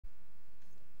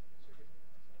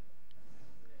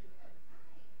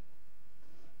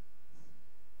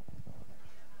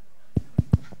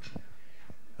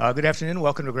Good afternoon.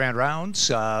 Welcome to Grand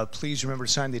Rounds. Please remember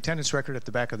to sign the attendance record at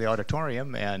the back of the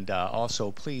auditorium, and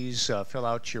also please fill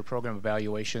out your program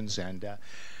evaluations. And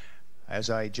as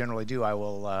I generally do, I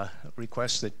will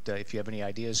request that if you have any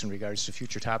ideas in regards to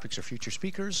future topics or future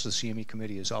speakers, the CME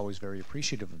committee is always very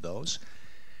appreciative of those.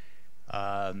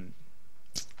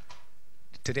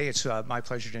 Today it's my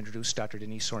pleasure to introduce Dr.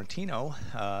 Denise Sorrentino.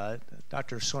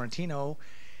 Dr. Sorrentino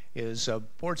is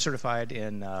board certified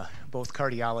in both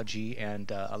cardiology and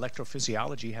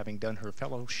electrophysiology, having done her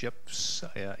fellowships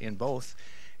in both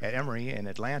at Emory in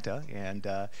Atlanta, and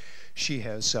she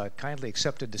has kindly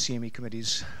accepted the CME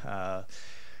committee's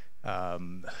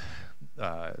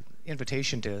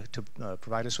invitation to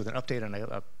provide us with an update on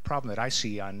a problem that I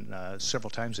see on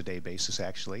several times a day basis,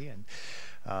 actually. And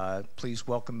please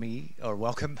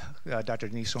welcome Dr.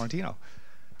 Denise Sorrentino.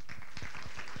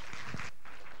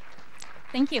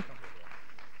 Thank you.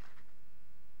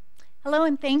 Hello,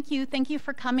 and thank you. Thank you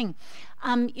for coming.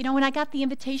 You know, when I got the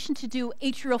invitation to do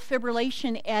atrial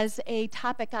fibrillation as a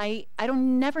topic, I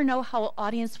never know how an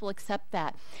audience will accept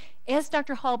that. As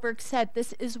Dr. Hallberg said,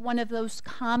 this is one of those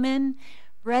common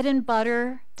bread and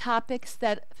butter topics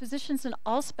that physicians in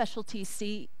all specialties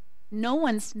see. No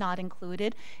one's not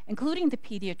included, including the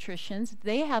pediatricians.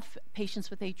 They have patients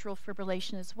with atrial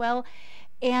fibrillation as well.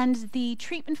 And the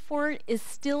treatment for it is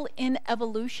still in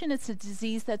evolution. It's a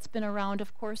disease that's been around,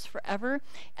 of course, forever.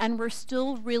 And we're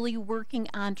still really working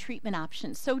on treatment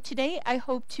options. So today, I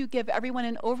hope to give everyone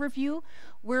an overview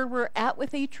where we're at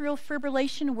with atrial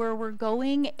fibrillation, where we're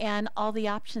going, and all the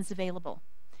options available.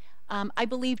 I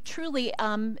believe truly,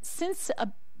 since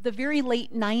the very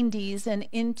late 90s and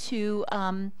into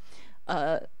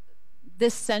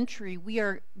this century, we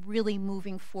are really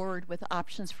moving forward with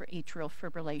options for atrial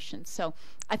fibrillation. So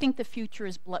I think the future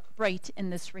is bright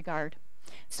in this regard.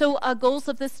 So goals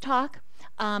of this talk,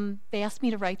 they asked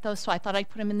me to write those, so I thought I'd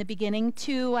put them in the beginning.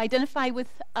 To identify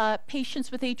with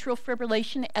patients with atrial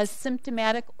fibrillation as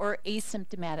symptomatic or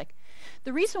asymptomatic.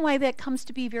 The reason why that comes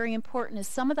to be very important is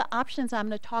some of the options I'm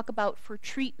going to talk about for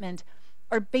treatment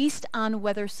are based on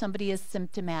whether somebody is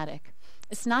symptomatic.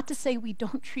 It's not to say we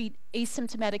don't treat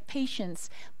asymptomatic patients,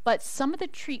 but some of the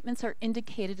treatments are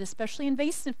indicated, especially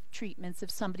invasive treatments, if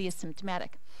somebody is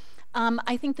symptomatic.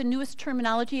 I think the newest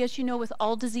terminology, as you know, with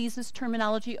all diseases,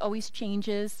 terminology always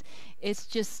changes. It's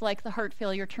just like the heart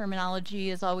failure terminology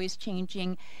is always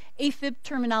changing. AFib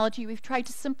terminology, we've tried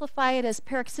to simplify it as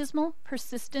paroxysmal,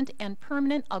 persistent, and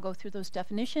permanent. I'll go through those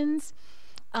definitions.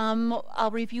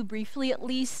 I'll review briefly at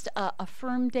least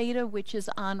AFFIRM data, which is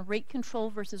on rate control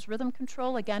versus rhythm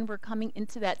control. Again, we're coming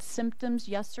into that symptoms,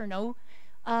 yes or no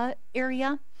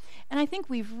area. And I think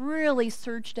we've really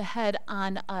surged ahead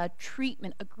on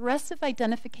treatment, aggressive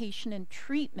identification and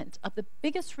treatment of the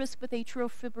biggest risk with atrial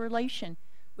fibrillation,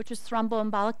 which is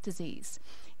thromboembolic disease.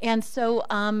 And so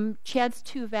CHADS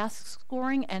 2 VASC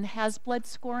scoring and has blood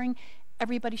scoring,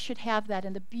 everybody should have that.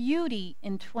 And the beauty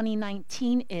in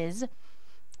 2019 is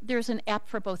there's an app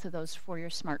for both of those for your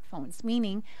smartphones,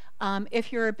 meaning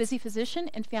if you're a busy physician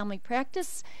in family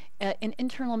practice, in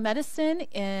internal medicine,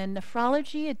 in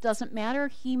nephrology, it doesn't matter,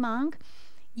 hem-onc,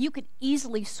 you could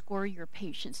easily score your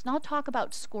patients. And I'll talk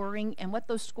about scoring and what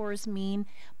those scores mean,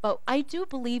 but I do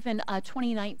believe in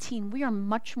 2019 we are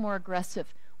much more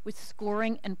aggressive with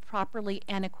scoring and properly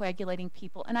anticoagulating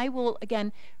people. And I will,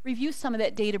 again, review some of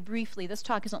that data briefly. This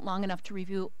talk isn't long enough to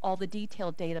review all the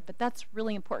detailed data, but that's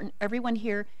really important. Everyone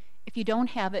here, if you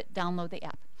don't have it, download the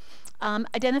app.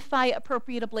 Identify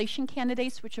appropriate ablation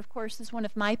candidates, which of course is one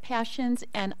of my passions,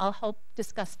 and I'll help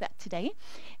discuss that today.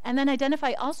 And then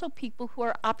identify also people who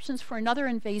are options for another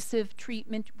invasive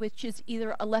treatment, which is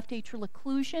either a left atrial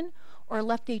occlusion or a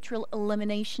left atrial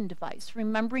elimination device.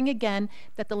 Remembering again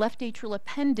that the left atrial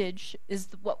appendage is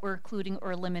what we're occluding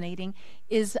or eliminating,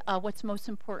 is what's most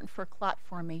important for clot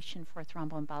formation for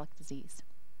thromboembolic disease.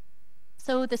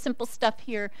 So the simple stuff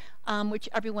here, which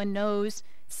everyone knows,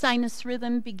 sinus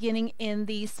rhythm beginning in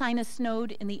the sinus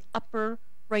node in the upper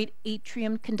right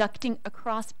atrium, conducting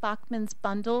across Bachman's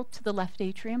bundle to the left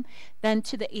atrium, then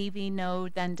to the AV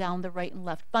node, then down the right and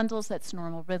left bundles. That's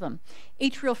normal rhythm.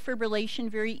 Atrial fibrillation,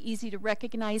 very easy to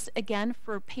recognize, again,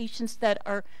 for patients that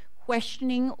are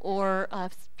questioning, or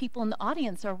people in the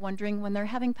audience are wondering when they're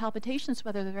having palpitations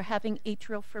whether they're having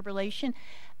atrial fibrillation.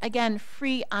 Again,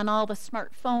 free on all the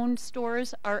smartphone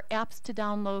stores are apps to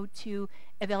download to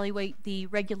evaluate the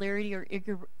regularity or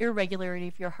irregularity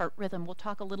of your heart rhythm. We'll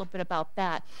talk a little bit about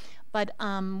that. But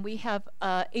we have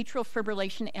atrial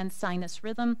fibrillation and sinus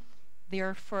rhythm.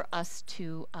 there for us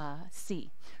to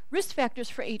see. Risk factors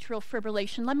for atrial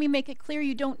fibrillation. Let me make it clear,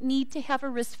 you don't need to have a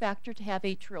risk factor to have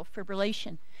atrial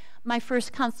fibrillation. My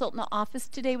first consult in the office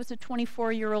today was a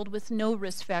 24-year-old with no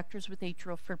risk factors with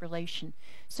atrial fibrillation.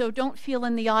 So don't feel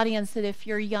in the audience that if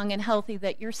you're young and healthy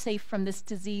that you're safe from this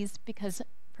disease, because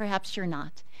perhaps you're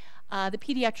not. The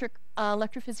pediatric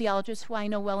electrophysiologist who I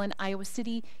know well in Iowa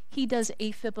City, he does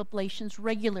AFib ablations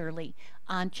regularly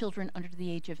on children under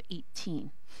the age of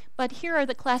 18. But here are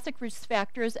the classic risk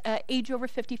factors: age over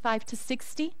 55 to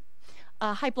 60,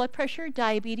 high blood pressure,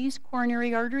 diabetes,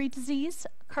 coronary artery disease,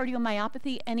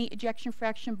 cardiomyopathy, any ejection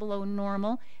fraction below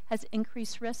normal has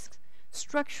increased risks.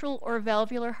 Structural or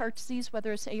valvular heart disease,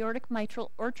 whether it's aortic,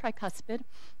 mitral, or tricuspid,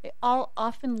 they all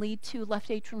often lead to left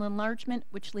atrial enlargement,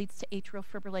 which leads to atrial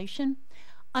fibrillation.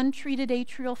 Untreated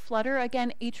atrial flutter,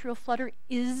 again, atrial flutter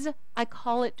is, I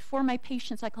call it, for my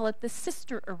patients, I call it the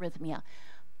sister arrhythmia.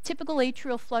 Typical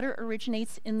atrial flutter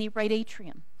originates in the right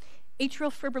atrium. Atrial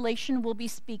fibrillation, we'll be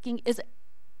speaking, is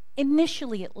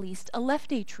initially at least a left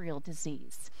atrial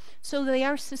disease. So they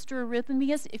are sister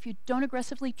arrhythmias. If you don't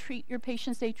aggressively treat your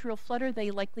patient's atrial flutter,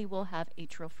 they likely will have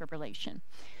atrial fibrillation.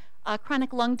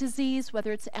 Chronic lung disease,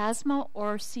 whether it's asthma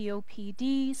or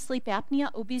COPD, sleep apnea,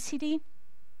 obesity.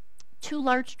 2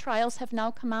 large trials have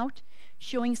now come out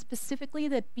showing specifically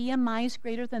that BMIs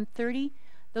greater than 30,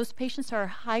 those patients are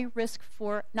high risk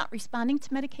for not responding to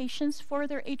medications for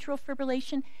their atrial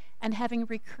fibrillation and having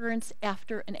recurrence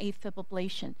after an AFib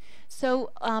ablation.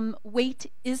 So weight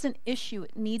is an issue.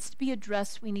 It needs to be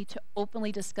addressed. We need to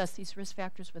openly discuss these risk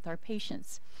factors with our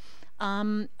patients.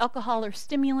 Alcohol or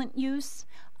stimulant use,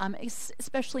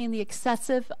 especially in the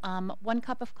excessive 1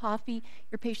 cup of coffee.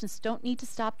 Your patients don't need to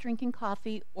stop drinking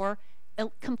coffee or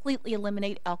completely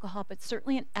eliminate alcohol, but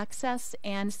certainly an excess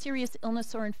and serious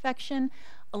illness or infection.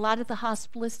 A lot of the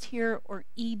hospitalists here or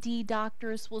ED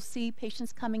doctors will see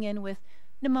patients coming in with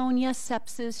pneumonia,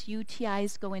 sepsis,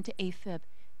 UTIs go into AFib.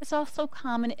 It's also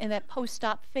common in that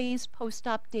post-op phase.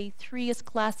 Post-op day 3 is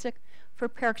classic for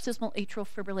paroxysmal atrial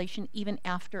fibrillation even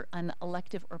after an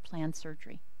elective or planned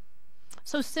surgery.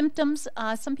 So symptoms,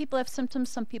 some people have symptoms,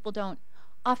 some people don't.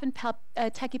 Often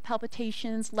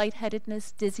tachypalpitations,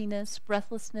 lightheadedness, dizziness,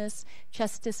 breathlessness,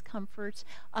 chest discomfort.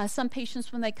 Some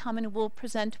patients, when they come in, will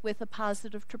present with a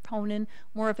positive troponin,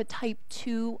 more of a type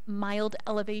 2 mild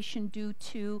elevation due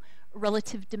to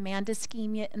relative demand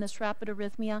ischemia in this rapid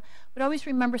arrhythmia. But always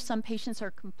remember, some patients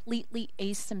are completely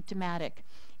asymptomatic.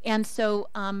 And so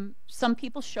some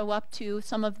people show up to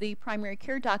some of the primary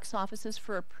care docs' offices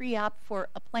for a pre-op for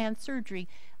a planned surgery,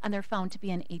 and they're found to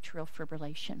be an atrial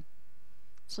fibrillation.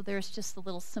 So there's just a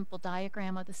little simple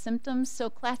diagram of the symptoms. So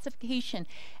classification.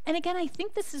 And again, I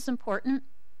think this is important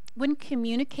when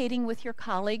communicating with your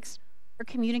colleagues or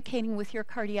communicating with your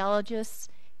cardiologists.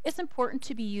 It's important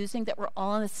to be using that we're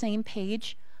all on the same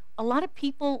page. A lot of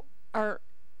people are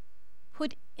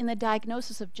put in the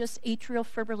diagnosis of just atrial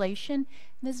fibrillation,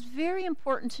 and it's very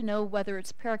important to know whether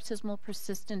it's paroxysmal,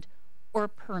 persistent, or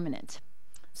permanent.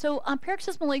 So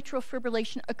paroxysmal atrial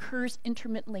fibrillation occurs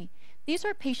intermittently. These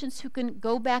are patients who can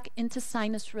go back into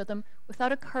sinus rhythm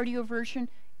without a cardioversion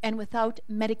and without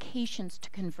medications to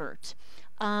convert.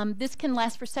 This can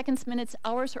last for seconds, minutes,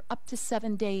 hours, or up to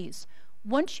 7 days.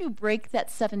 Once you break that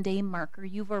 7-day marker,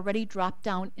 you've already dropped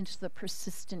down into the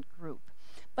persistent group.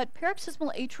 But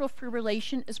paroxysmal atrial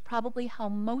fibrillation is probably how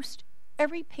most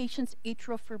every patient's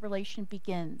atrial fibrillation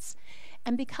begins.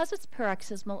 And because it's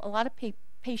paroxysmal, a lot of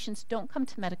patients don't come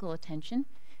to medical attention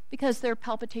because their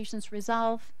palpitations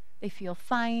resolve, they feel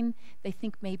fine, they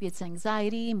think maybe it's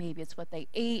anxiety, maybe it's what they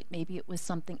ate, maybe it was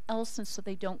something else, and so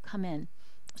they don't come in.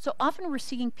 So often we're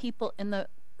seeing people in the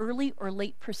early or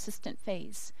late persistent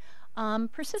phase.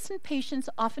 Persistent patients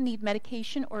often need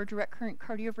medication or direct current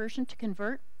cardioversion to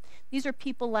convert. These are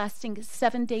people lasting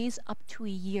 7 days up to a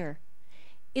year.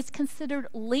 It's considered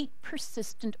late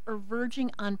persistent or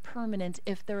verging on permanent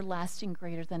if they're lasting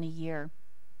greater than a year.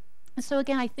 And so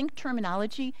again, I think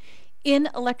terminology in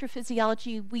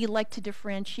electrophysiology, we like to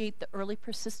differentiate the early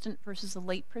persistent versus the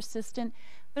late persistent.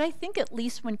 But I think at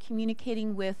least when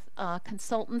communicating with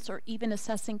consultants or even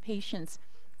assessing patients,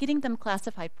 getting them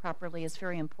classified properly is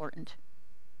very important.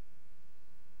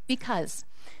 Because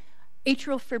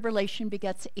atrial fibrillation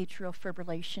begets atrial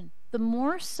fibrillation. The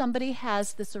more somebody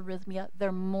has this arrhythmia,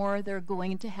 the more they're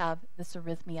going to have this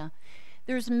arrhythmia.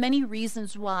 There's many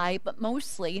reasons why, but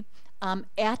mostly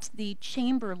at the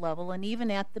chamber level and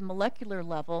even at the molecular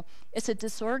level, it's a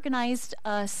disorganized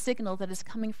signal that is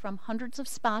coming from hundreds of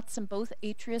spots in both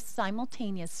atria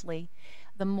simultaneously.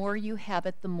 The more you have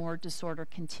it, the more disorder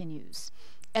continues.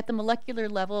 At the molecular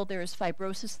level, there is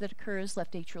fibrosis that occurs,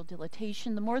 left atrial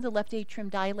dilatation. The more the left atrium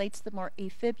dilates, the more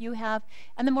AFib you have,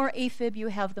 and the more AFib you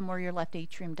have, the more your left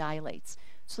atrium dilates.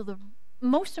 So the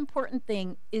most important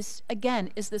thing is, again,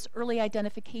 is this early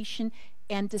identification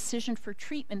and decision for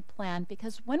treatment plan,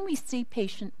 because when we see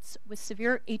patients with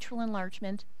severe atrial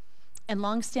enlargement and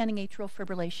long-standing atrial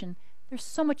fibrillation, there's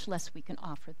so much less we can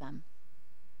offer them.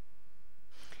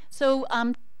 So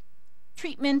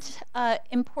treatment,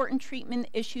 important treatment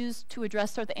issues to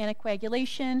address are the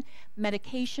anticoagulation,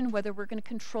 medication, whether we're going to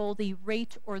control the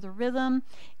rate or the rhythm,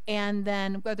 and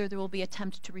then whether there will be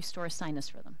attempts to restore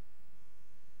sinus rhythm.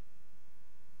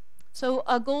 So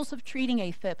goals of treating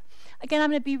AFib. Again, I'm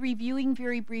going to be reviewing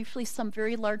very briefly some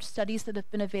very large studies that have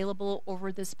been available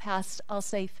over this past, I'll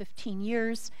say, 15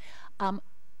 years.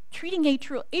 Treating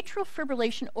atrial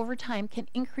fibrillation over time can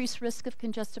increase risk of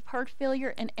congestive heart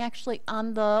failure, and actually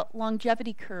on the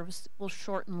longevity curves will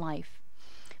shorten life.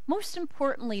 Most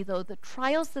importantly, though, the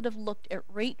trials that have looked at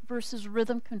rate versus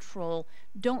rhythm control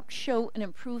don't show an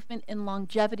improvement in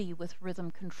longevity with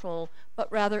rhythm control,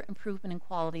 but rather improvement in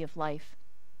quality of life.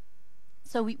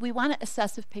 So we want to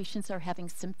assess if patients are having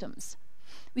symptoms.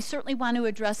 We certainly want to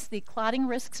address the clotting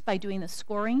risks by doing the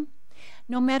scoring.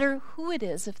 No matter who it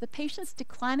is, if the patient's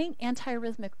declining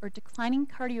antiarrhythmic or declining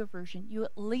cardioversion, you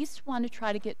at least want to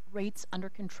try to get rates under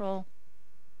control.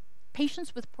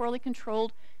 Patients with poorly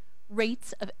controlled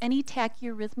rates of any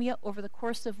tachyarrhythmia over the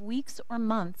course of weeks or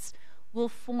months will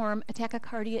form a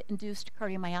tachycardia-induced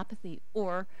cardiomyopathy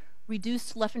or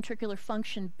reduced left ventricular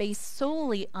function based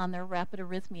solely on their rapid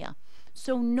arrhythmia.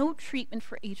 So no treatment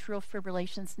for atrial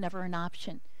fibrillation is never an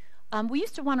option. We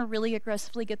used to want to really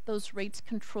aggressively get those rates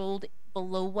controlled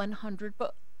below 100,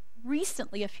 but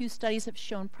recently a few studies have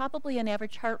shown probably an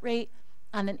average heart rate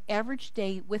on an average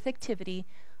day with activity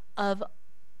of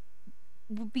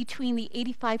between the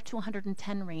 85 to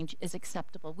 110 range is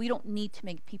acceptable. We don't need to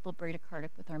make people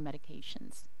bradycardic with our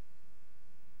medications.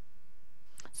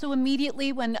 So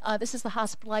immediately when this is the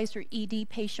hospitalized or ED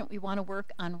patient, we want to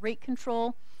work on rate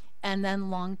control and then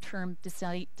long-term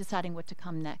deciding what to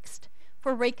come next.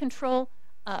 For rate control,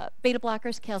 beta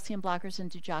blockers, calcium blockers,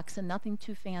 and digoxin, nothing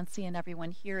too fancy, and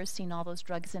everyone here has seen all those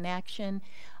drugs in action.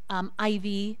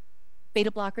 IV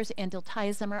beta blockers and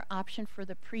diltiazem are option for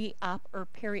the pre-op or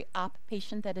peri-op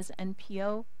patient that is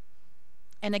NPO.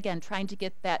 And again, trying to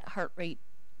get that heart rate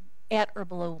at or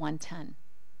below 110.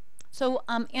 So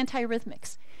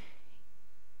antiarrhythmics.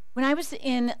 When I was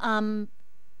in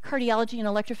cardiology and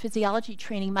electrophysiology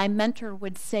training, my mentor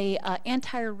would say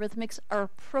antiarrhythmics are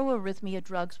pro-arrhythmia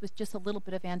drugs with just a little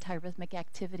bit of antiarrhythmic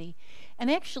activity.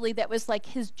 And actually that was like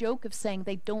his joke of saying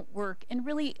they don't work. And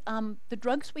really the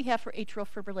drugs we have for atrial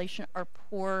fibrillation are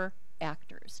poor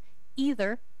actors.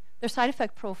 Either their side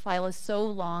effect profile is so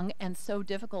long and so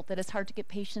difficult that it's hard to get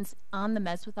patients on the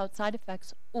meds without side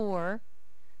effects, or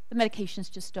the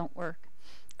medications just don't work.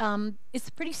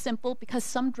 It's pretty simple because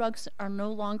some drugs are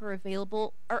no longer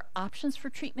available. Our options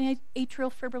for treatment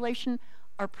atrial fibrillation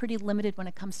are pretty limited when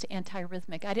it comes to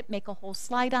antiarrhythmic. I didn't make a whole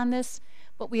slide on this,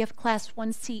 but we have class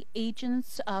 1C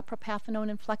agents, propafenone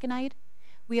and flecainide.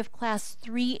 We have class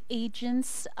 3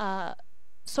 agents,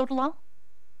 sotalol,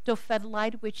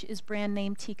 dofetilide, which is brand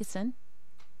name Ticasin,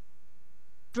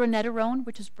 dronedarone,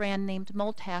 which is brand named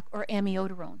Multac, or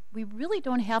amiodarone. We really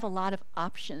don't have a lot of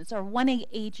options. Our 1A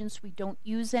agents we don't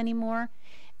use anymore,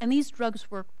 and these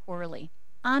drugs work poorly.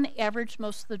 On average,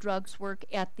 most of the drugs work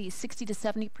at the 60 to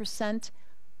 70%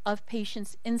 of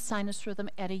patients in sinus rhythm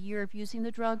at a year of using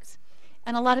the drugs,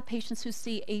 and a lot of patients who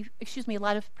see a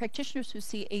lot of practitioners who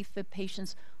see AFib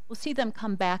patients will see them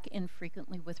come back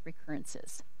infrequently with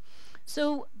recurrences.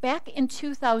 So back in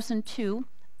 2002,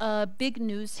 big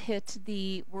news hit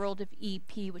the world of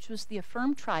EP, which was the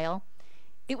AFFIRM trial.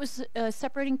 It was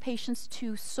separating patients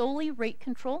to solely rate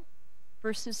control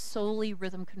versus solely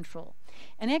rhythm control.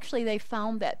 And actually they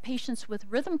found that patients with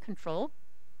rhythm control,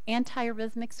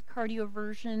 antiarrhythmics,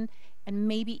 cardioversion, and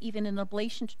maybe even an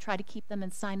ablation to try to keep them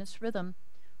in sinus rhythm,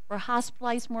 were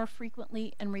hospitalized more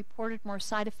frequently and reported more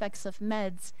side effects of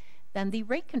meds than the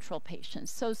rate control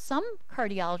patients. So some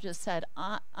cardiologists said,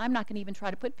 I'm not going to even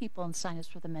try to put people in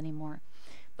sinus rhythm anymore.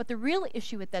 But the real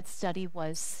issue with that study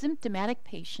was symptomatic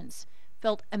patients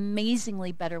felt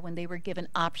amazingly better when they were given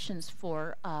options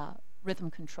for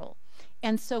rhythm control.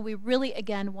 And so we really,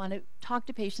 again, want to talk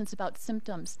to patients about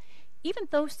symptoms. Even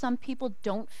though some people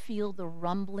don't feel the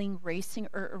rumbling, racing,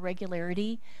 or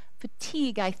irregularity,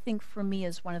 fatigue, I think, for me,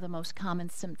 is one of the most common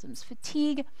symptoms.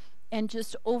 Fatigue and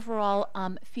just overall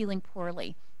feeling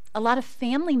poorly. A lot of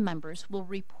family members will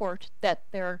report that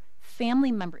their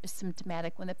family member is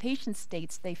symptomatic when the patient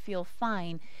states they feel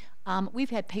fine. We've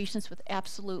had patients with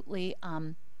absolutely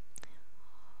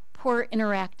poor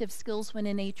interactive skills when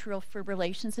in atrial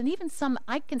fibrillations, and even some,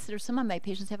 I consider some of my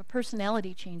patients have a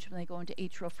personality change when they go into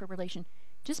atrial fibrillation,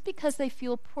 just because they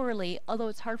feel poorly, although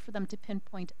it's hard for them to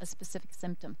pinpoint a specific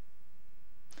symptom.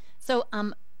 So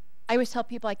I always tell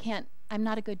people I'm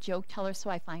not a good joke teller, so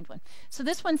I find one. So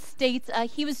this one states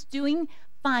he was doing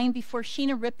fine before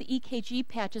Sheena ripped the EKG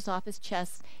patches off his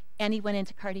chest and he went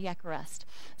into cardiac arrest.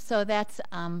 So that's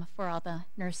for all the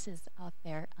nurses out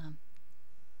there.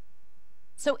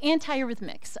 So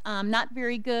antiarrhythmics, not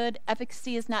very good,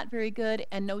 efficacy is not very good,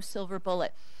 and no silver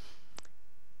bullet.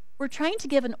 We're trying to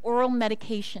give an oral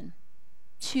medication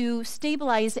to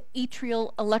stabilize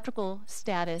atrial electrical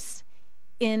status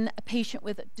in a patient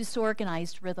with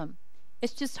disorganized rhythm.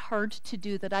 It's just hard to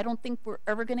do that. I don't think we're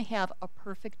ever going to have a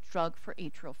perfect drug for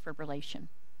atrial fibrillation.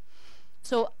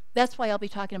 So that's why I'll be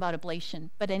talking about ablation.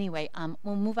 But anyway,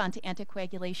 we'll move on to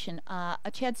anticoagulation.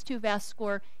 A CHADS-2 VAS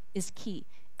score is key.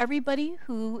 Everybody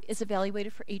who is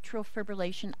evaluated for atrial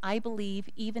fibrillation, I believe,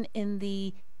 even in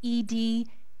the ED,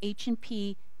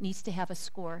 H&P, needs to have a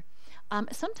score.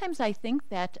 Sometimes I think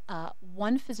that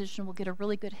one physician will get a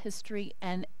really good history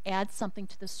and add something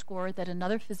to the score that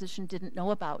another physician didn't know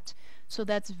about. So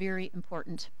that's very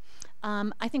important.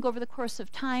 I think over the course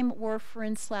of time,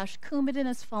 warfarin/Coumadin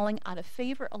is falling out of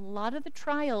favor. A lot of the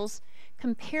trials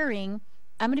comparing,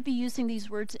 I'm going to be using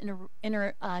these words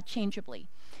interchangeably.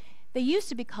 They used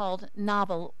to be called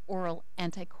novel oral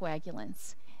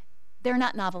anticoagulants. They're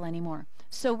not novel anymore.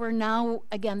 So we're now,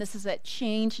 again, this is a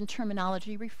change in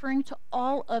terminology, referring to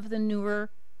all of the newer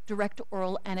direct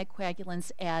oral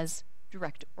anticoagulants as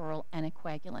direct oral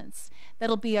anticoagulants.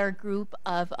 That'll be our group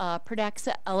of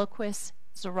Pradaxa, Eliquis,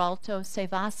 Xarelto,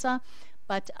 Sevasa,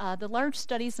 but the large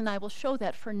studies, and I will show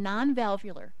that for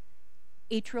non-valvular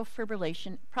atrial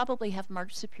fibrillation, probably have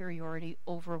marked superiority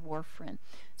over warfarin.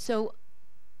 So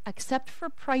except for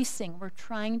pricing, we're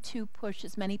trying to push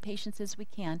as many patients as we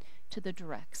can to the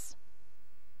directs.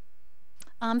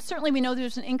 Certainly we know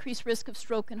there's an increased risk of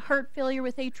stroke and heart failure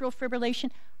with atrial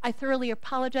fibrillation. I thoroughly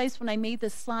apologize when I made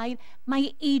this slide. My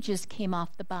ages came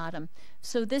off the bottom.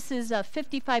 So this is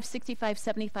 55, 65,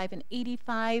 75, and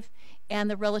 85, and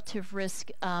the relative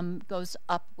risk goes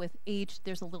up with age.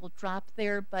 There's a little drop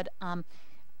there, but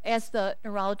as the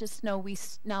neurologists know, we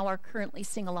now are currently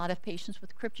seeing a lot of patients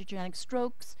with cryptogenic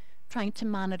strokes, trying to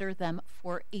monitor them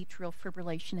for atrial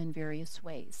fibrillation in various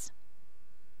ways.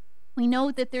 We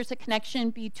know that there's a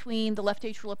connection between the left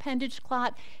atrial appendage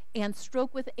clot and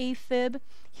stroke with AFib.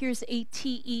 Here's a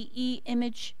TEE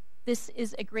image. This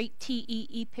is a great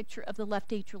TEE picture of the left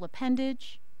atrial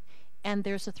appendage, and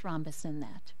there's a thrombus in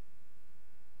that.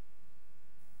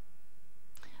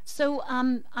 So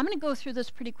I'm going to go through this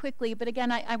pretty quickly, but again,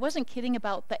 I wasn't kidding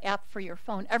about the app for your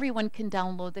phone. Everyone can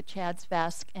download the CHADS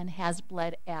VASC and Has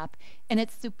Bled app, and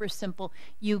it's super simple.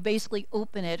 You basically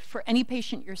open it for any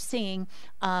patient you're seeing,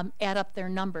 add up their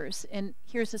numbers, and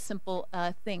here's a simple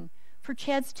thing. For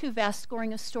CHADS-2 VASC,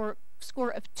 scoring a score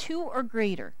of 2 or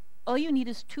greater, all you need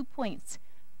is 2 points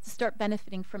to start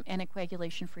benefiting from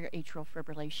anticoagulation for your atrial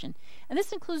fibrillation. And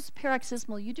this includes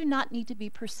paroxysmal. You do not need to be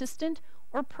persistent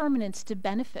or permanent to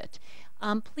benefit.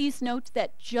 Please note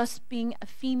that just being a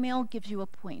female gives you a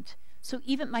point. So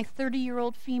even my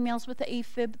 30-year-old females with the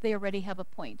AFib, they already have a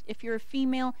point. If you're a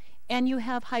female and you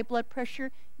have high blood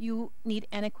pressure, you need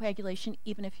anticoagulation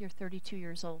even if you're 32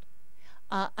 years old.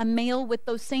 A male with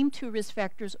those same 2 risk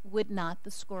factors would not.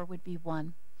 The score would be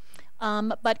 1.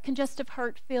 But congestive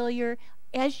heart failure,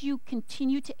 as you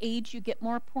continue to age, you get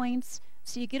more points.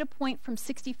 So you get a point from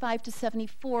 65 to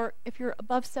 74. If you're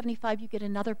above 75, you get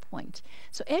another point.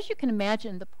 So as you can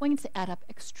imagine, the points add up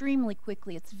extremely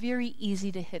quickly. It's very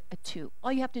easy to hit a 2.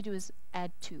 All you have to do is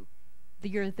add 2.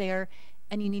 You're there,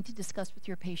 and you need to discuss with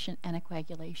your patient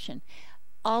anticoagulation.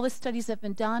 All the studies have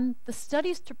been done. The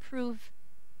studies to prove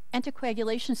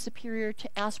anticoagulation superior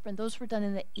to aspirin, those were done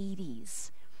in the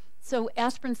 80s. So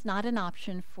aspirin's not an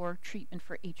option for treatment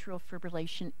for atrial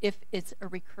fibrillation if it's a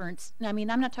recurrence. I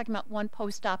mean, I'm not talking about one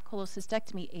post-op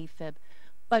cholecystectomy AFib,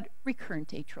 but recurrent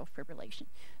atrial fibrillation.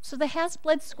 So the Has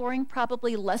Bled scoring,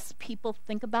 probably less people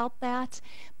think about that,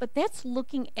 but that's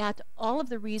looking at all of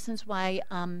the reasons why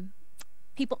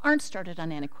people aren't started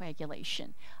on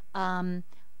anticoagulation.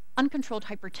 Uncontrolled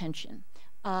hypertension,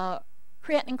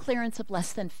 creatinine clearance of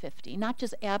less than 50, not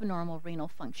just abnormal renal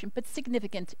function, but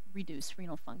significant reduced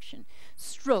renal function.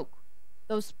 Stroke,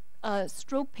 those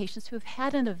stroke patients who have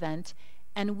had an event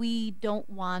and we don't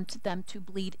want them to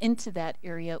bleed into that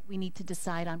area, we need to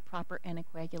decide on proper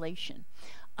anticoagulation.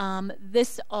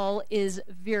 This all is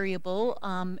variable.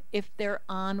 If they're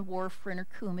on warfarin or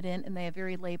Coumadin and they have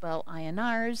very labile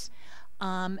INRs,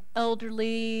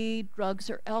 elderly, drugs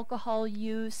or alcohol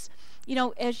use. You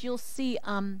know, as you'll see,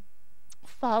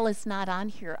 fall is not on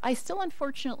here. I still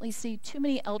unfortunately see too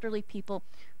many elderly people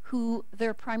who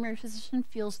their primary physician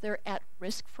feels they're at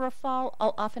risk for a fall.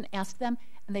 I'll often ask them,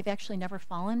 and they've actually never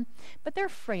fallen, but they're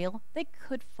frail. They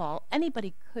could fall.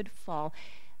 Anybody could fall.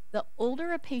 The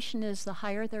older a patient is, the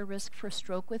higher their risk for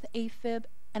stroke with AFib.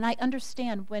 And I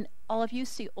understand when all of you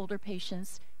see older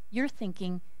patients, you're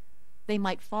thinking they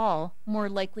might fall more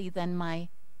likely than my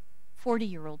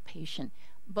 40-year-old patient.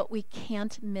 But we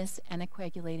can't miss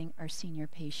anticoagulating our senior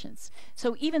patients.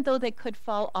 So even though they could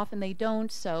fall, often they don't,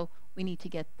 so we need to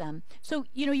get them. So,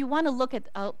 you know, you want to look at,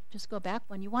 I'll just go back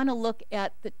one, you want to look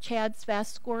at the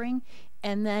CHADS-VASc scoring,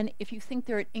 and then if you think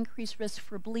they're at increased risk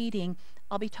for bleeding,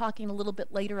 I'll be talking a little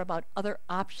bit later about other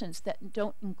options that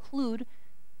don't include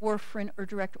warfarin or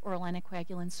direct oral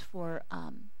anticoagulants for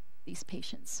these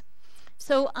patients.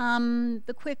 So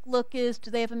the quick look is,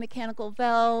 do they have a mechanical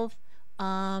valve?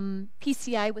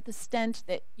 PCI with a stent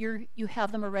that you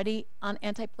have them already on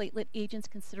antiplatelet agents,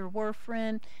 consider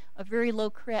warfarin. A very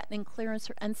low creatinine clearance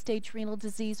or end-stage renal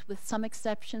disease with some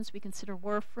exceptions, we consider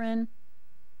warfarin.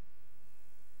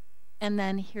 And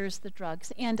then here's the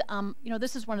drugs. And you know,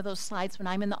 this is one of those slides when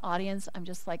I'm in the audience, I'm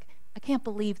just like, I can't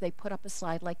believe they put up a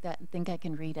slide like that and think I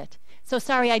can read it. So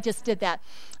sorry I just did that.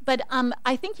 But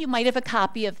I think you might have a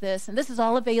copy of this, and this is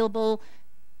all available.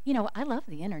 You know, I love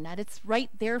the internet. It's right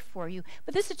there for you.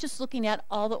 But this is just looking at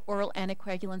all the oral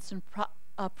anticoagulants and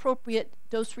appropriate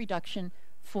dose reduction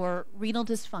for renal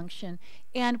dysfunction.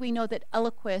 And we know that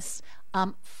Eliquis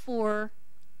for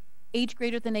age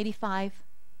greater than 85,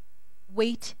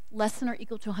 weight less than or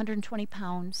equal to 120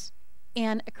 pounds,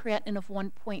 and a creatinine of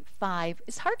 1.5.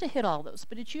 It's hard to hit all those,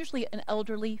 but it's usually an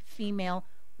elderly female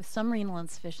with some renal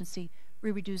insufficiency. We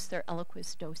reduce their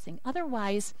Eliquis dosing.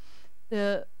 Otherwise,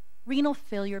 the renal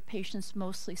failure patients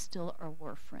mostly still are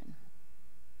warfarin.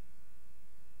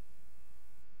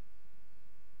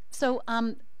 So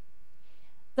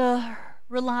the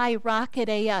RELY, ROCKET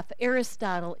AF,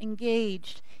 Aristotle,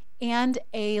 Engaged, and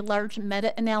a large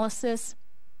meta-analysis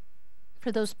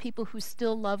for those people who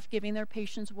still love giving their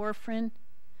patients warfarin,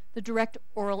 the direct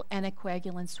oral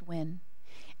anticoagulants win.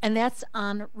 And that's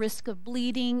on risk of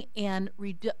bleeding and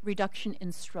reduction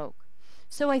in stroke.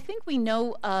 So I think we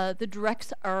know the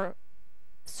directs are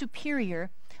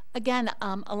superior. Again,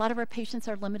 a lot of our patients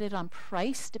are limited on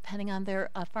price depending on their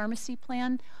pharmacy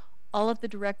plan. All of the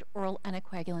direct oral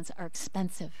anticoagulants are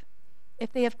expensive.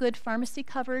 If they have good pharmacy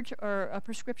coverage or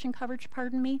prescription coverage,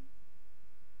 pardon me,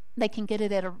 they can get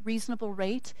it at a reasonable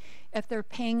rate. If they're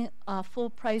paying full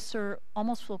price or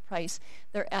almost full price,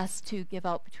 they're asked to give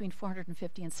out between $450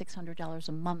 and $600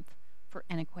 a month for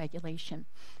anticoagulation.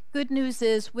 Good news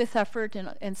is, with effort,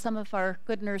 and some of our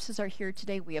good nurses are here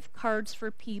today, we have cards for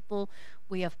people,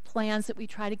 we have plans that we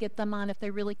try to get them on if they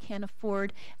really can't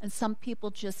afford, and some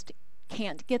people just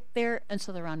can't get there, and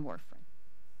so they're on warfarin.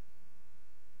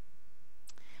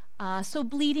 So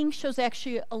bleeding shows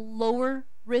actually a lower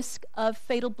risk of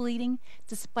fatal bleeding,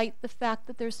 despite the fact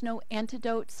that there's no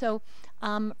antidote. So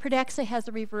Pradaxa has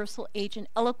a reversal agent.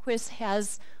 Eliquis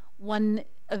has one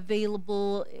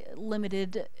available,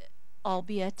 limited,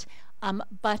 albeit,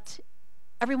 but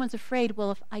everyone's afraid,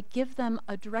 well, if I give them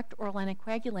a direct oral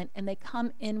anticoagulant and they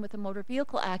come in with a motor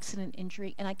vehicle accident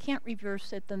injury and I can't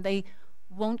reverse it, then they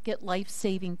won't get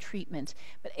life-saving treatment.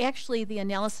 But actually, the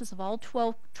analysis of all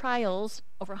 12 trials,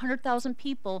 over 100,000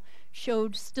 people,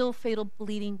 showed still fatal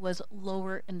bleeding was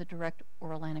lower in the direct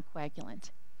oral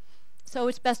anticoagulant. So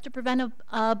it's best to prevent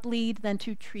a bleed than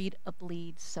to treat a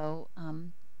bleed. So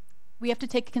we have to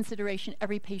take into consideration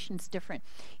every patient's different.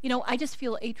 You know, I just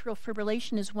feel atrial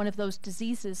fibrillation is one of those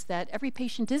diseases that every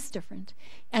patient is different.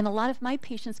 And a lot of my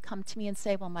patients come to me and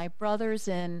say, well, my brother's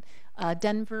in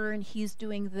Denver and he's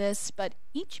doing this, but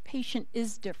each patient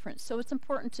is different. So it's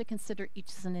important to consider each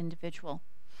as an individual.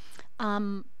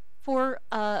 For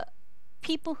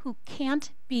people who can't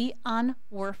be on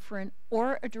warfarin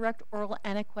or a direct oral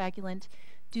anticoagulant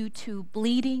due to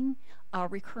bleeding,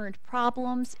 recurrent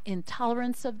problems,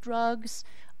 intolerance of drugs,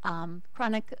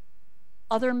 chronic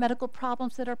other medical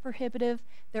problems that are prohibitive,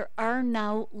 there are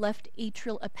now left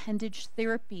atrial appendage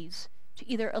therapies to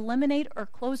either eliminate or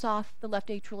close off the left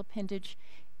atrial appendage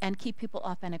and keep people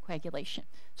off anticoagulation.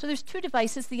 So there's two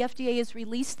devices. The FDA has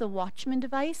released the Watchman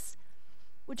device,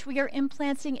 which we are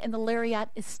implanting, and the Lariat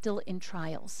is still in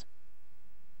trials.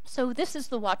 So this is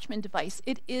the Watchman device.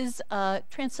 It is a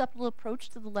transseptal approach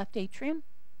to the left atrium.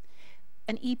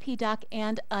 an EP doc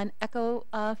and an echo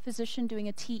physician doing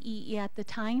a TEE at the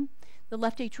time. The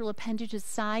left atrial appendage is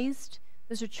sized.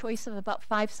 There's a choice of about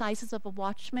 5 sizes of a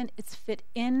Watchman. It's fit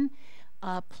in,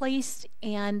 placed,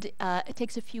 and it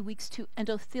takes a few weeks to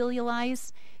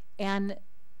endothelialize, and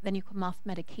then you come off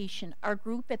medication. Our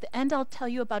group, at the end, I'll tell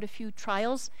you about a few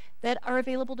trials that are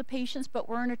available to patients, but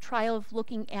we're in a trial of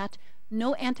looking at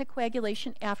no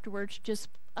anticoagulation afterwards, just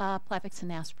Plavix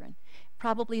and aspirin.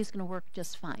 Probably is going to work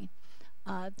just fine.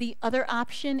 The other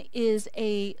option is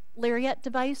a lariat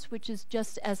device, which is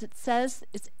just as it says.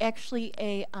 It's actually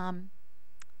a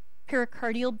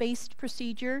pericardial-based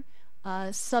procedure,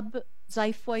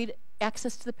 subxiphoid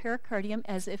access to the pericardium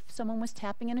as if someone was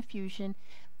tapping an effusion,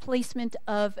 placement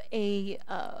of a,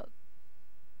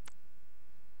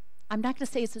 I'm not going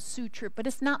to say it's a suture, but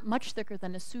it's not much thicker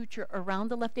than a suture around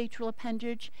the left atrial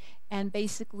appendage, and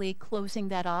basically closing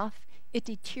that off. It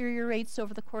deteriorates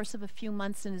over the course of a few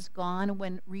months and is gone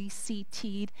when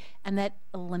re-CT'd, and that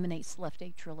eliminates left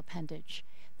atrial appendage.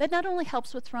 That not only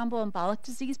helps with thromboembolic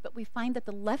disease, but we find that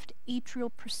the left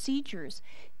atrial procedures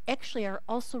actually are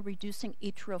also reducing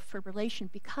atrial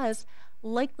fibrillation because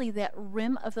likely that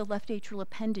rim of the left atrial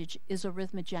appendage is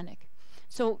arrhythmogenic.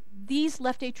 So these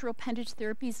left atrial appendage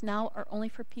therapies now are only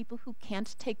for people who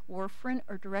can't take warfarin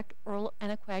or direct oral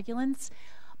anticoagulants,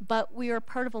 but we are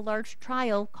part of a large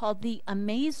trial called the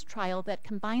AMAZE trial that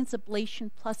combines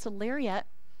ablation plus a lariat,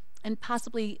 and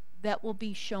possibly that will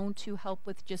be shown to help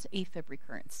with just AFib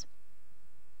recurrence.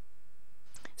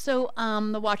 So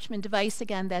the Watchman device,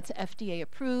 again, that's FDA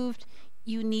approved.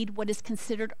 You need what is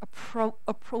considered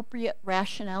appropriate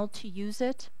rationale to use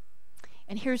it.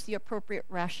 And here's the appropriate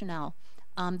rationale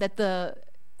that the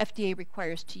FDA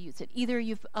requires to use it. Either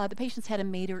the patient's had a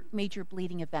major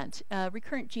bleeding event.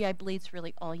 Recurrent GI bleed's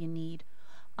really all you need.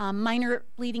 Minor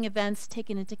bleeding events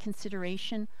taken into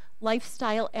consideration.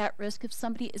 Lifestyle at risk. If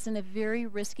somebody is in a very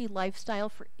risky lifestyle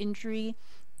for injury,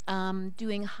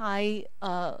 doing high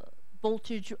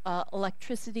voltage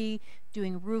electricity,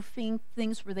 doing roofing,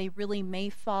 things where they really may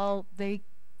fall, they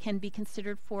can be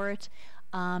considered for it.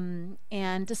 And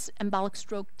embolic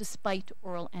stroke despite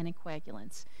oral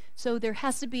anticoagulants. So there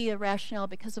has to be a rationale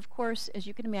because, of course, as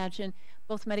you can imagine,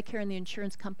 both Medicare and the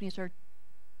insurance companies are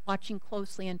watching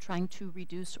closely and trying to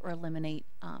reduce or eliminate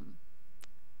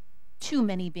too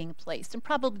many being placed. And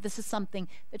probably this is something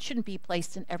that shouldn't be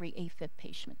placed in every AFib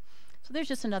patient. So there's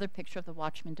just another picture of the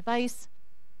Watchman device.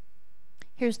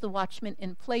 Here's the Watchman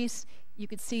in place. You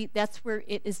can see that's where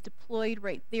it is deployed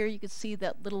right there. You can see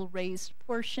that little raised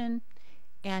portion.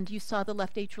 And you saw the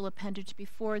left atrial appendage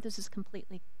before. This is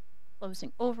completely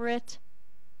closing over it.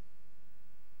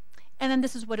 And then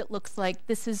this is what it looks like.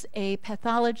 This is a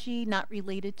pathology not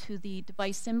related to the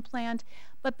device implant,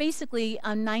 but basically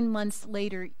 9 months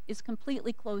later is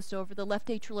completely closed over. The left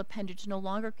atrial appendage no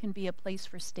longer can be a place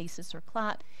for stasis or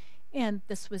clot. And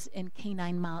this was in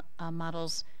canine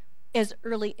models as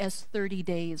early as 30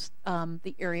 days.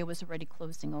 The area was already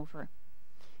closing over.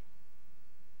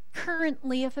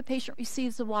 Currently, if a patient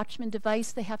receives a Watchman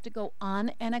device, they have to go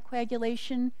on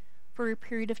anticoagulation for a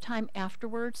period of time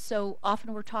afterwards. So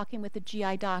often we're talking with the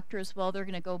GI doctor as well. They're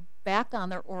going to go back on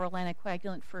their oral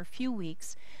anticoagulant for a few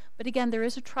weeks. But again, there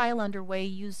is a trial underway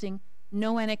using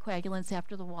no anticoagulants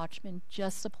after the Watchman,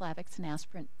 just Plavix and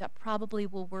aspirin. That probably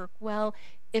will work well.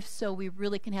 If so, we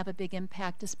really can have a big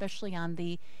impact, especially on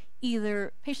the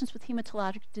either patients with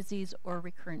hematologic disease or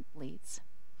recurrent bleeds.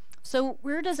 So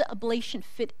where does ablation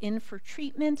fit in for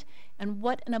treatment, and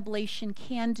what an ablation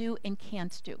can do and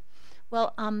can't do?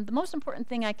 Well, the most important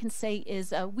thing I can say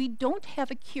is we don't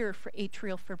have a cure for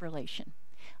atrial fibrillation.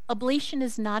 Ablation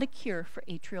is not a cure for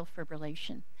atrial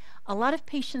fibrillation. A lot of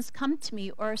patients come to me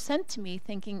or are sent to me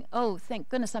thinking, oh, thank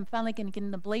goodness, I'm finally going to get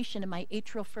an ablation and my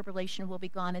atrial fibrillation will be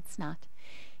gone. It's not.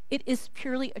 It is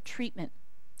purely a treatment.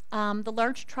 The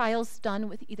large trials done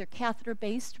with either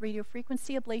catheter-based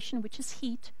radiofrequency ablation, which is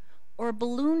heat, or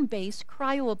balloon-based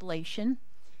cryoablation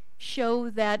show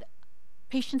that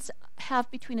patients have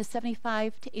between a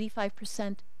 75 to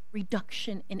 85%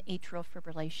 reduction in atrial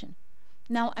fibrillation.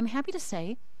 Now, I'm happy to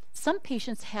say some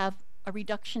patients have a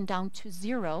reduction down to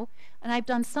 0, and I've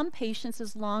done some patients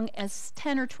as long as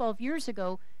 10 or 12 years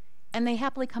ago, and they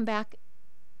happily come back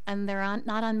and they're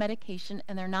not on medication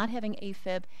and they're not having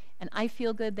AFib, and I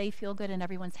feel good, they feel good, and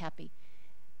everyone's happy.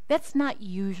 That's not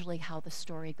usually how the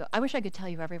story goes. I wish I could tell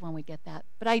you everyone would get that,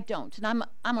 but I don't. And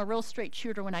I'm a real straight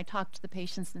shooter when I talk to the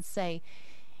patients and say,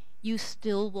 you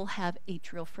still will have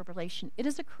atrial fibrillation. It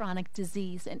is a chronic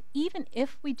disease, and even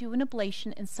if we do an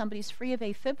ablation and somebody's free of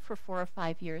AFib for 4 or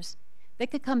 5 years, they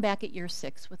could come back at year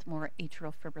 6 with more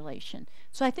atrial fibrillation.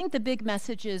 So I think the big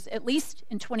message is, at least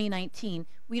in 2019,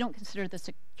 we don't consider this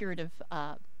a curative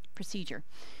procedure.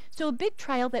 So a big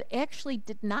trial that actually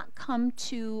did not come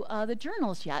to the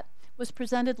journals yet was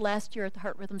presented last year at the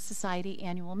Heart Rhythm Society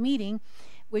annual meeting,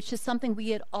 which is something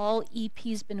we at all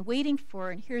EPs been waiting for,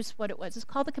 and here's what it was. It's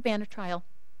called the Cabana trial,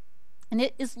 and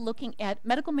it is looking at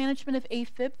medical management of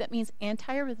AFib, that means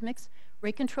antiarrhythmics,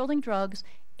 rate-controlling drugs,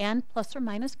 and plus or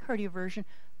minus cardioversion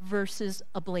versus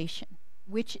ablation.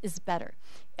 Which is better?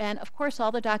 And of course,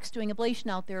 all the docs doing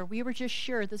ablation out there, we were just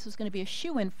sure this was going to be a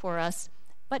shoo-in for us,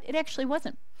 but it actually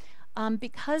wasn't.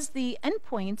 Because the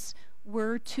endpoints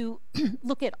were to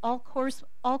look at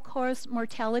all-cause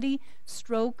mortality,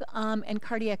 stroke, and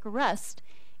cardiac arrest.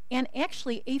 And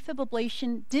actually, AFib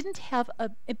ablation didn't have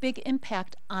a big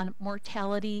impact on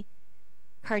mortality,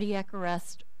 cardiac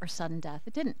arrest, or sudden death.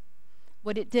 It didn't.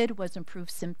 What it did was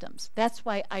improve symptoms. That's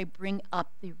why I bring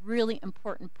up the really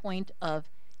important point of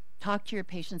talk to your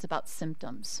patients about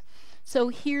symptoms. So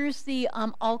here's the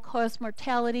all-cause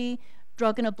mortality,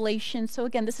 drug and ablation. So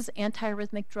again, this is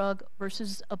antiarrhythmic drug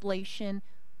versus ablation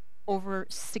over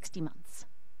 60 months.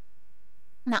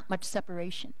 Not much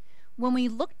separation. When we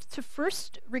looked to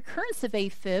first recurrence of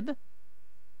AFib,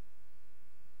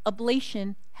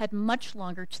 ablation had much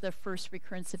longer to the first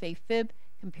recurrence of AFib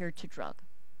compared to drug.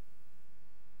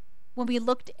 When we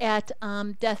looked at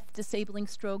death, disabling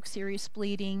stroke, serious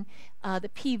bleeding, the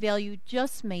p-value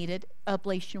just made it.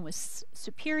 Ablation was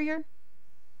superior.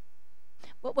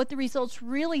 But what the results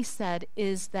really said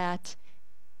is that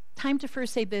time to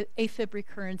first AFib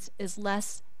recurrence is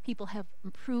less, people have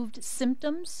improved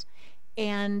symptoms,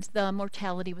 and the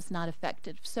mortality was not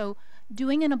affected. So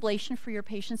doing an ablation for your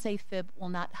patient's AFib will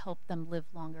not help them live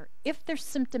longer. If they're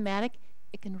symptomatic,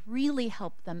 it can really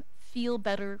help them feel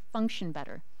better, function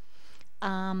better.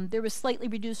 There was slightly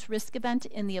reduced risk event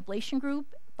in the ablation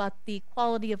group, but the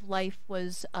quality of life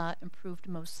was improved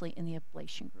mostly in the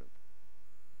ablation group.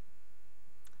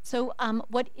 So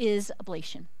what is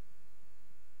ablation?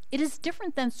 It is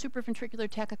different than supraventricular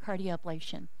tachycardia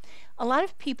ablation. A lot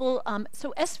of people,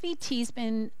 so SVT's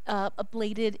been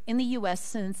ablated in the US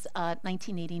since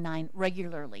 1989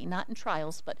 regularly, not in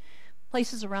trials, but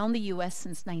places around the US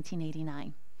since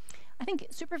 1989. I think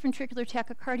supraventricular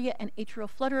tachycardia and atrial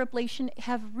flutter ablation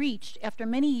have reached, after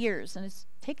many years, and it's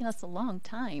taken us a long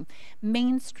time,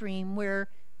 mainstream where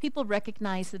people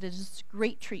recognize that it is a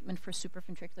great treatment for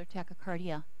supraventricular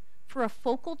tachycardia. For a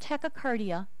focal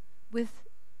tachycardia with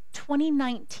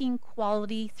 2019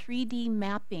 quality 3D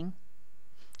mapping,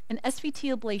 an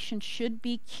SVT ablation should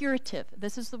be curative.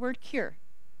 This is the word cure,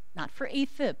 not for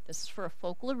AFib. This is for a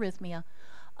focal arrhythmia,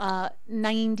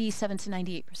 97 to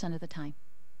 98% of the time.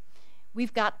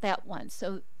 We've got that one.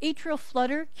 So atrial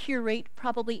flutter, cure rate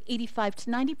probably 85 to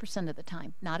 90% of the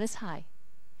time, not as high.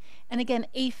 And again,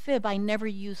 AFib, I never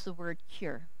use the word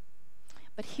cure.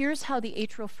 But here's how the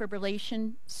atrial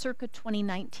fibrillation circa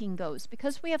 2019 goes.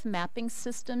 Because we have mapping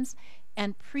systems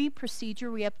and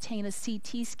pre-procedure we obtain a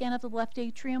CT scan of the left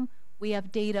atrium, we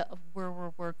have data of where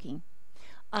we're working.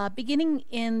 Beginning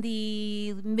in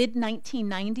the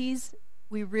mid-1990s,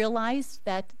 we realized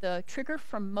that the trigger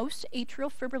from most atrial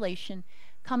fibrillation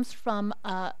comes from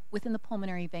within the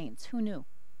pulmonary veins. Who knew?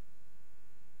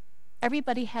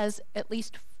 Everybody has at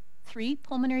least 3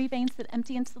 pulmonary veins that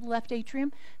empty into the left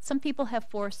atrium. Some people have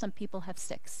 4, some people have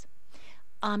 6.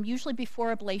 Usually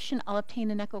before ablation, I'll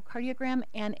obtain an echocardiogram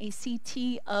and a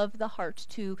CT of the heart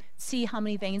to see how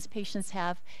many veins patients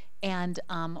have and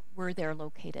where they're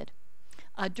located.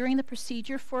 During the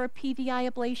procedure for a PVI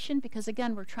ablation, because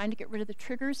again, we're trying to get rid of the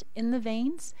triggers in the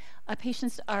veins,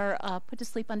 patients are put to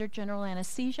sleep under general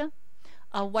anesthesia.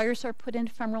 Wires are put in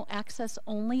femoral access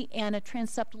only, and a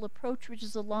transeptal approach, which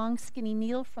is a long, skinny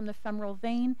needle from the femoral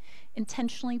vein,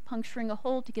 intentionally puncturing a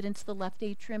hole to get into the left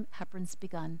atrium. Heparin's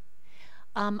begun.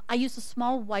 I use a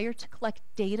small wire to collect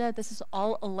data. This is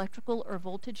all electrical or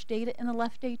voltage data in the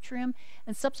left atrium,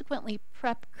 and subsequently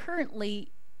prep.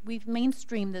 Currently, we've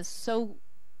mainstreamed this so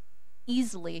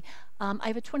easily. I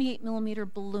have a 28 millimeter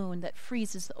balloon that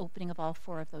freezes the opening of all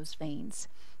 4 of those veins.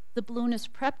 The balloon is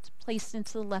prepped, placed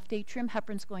into the left atrium.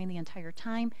 Heparin's going the entire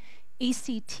time.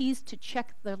 ACTs to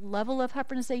check the level of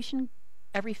heparinization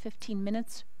every 15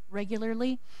 minutes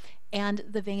regularly, and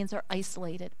the veins are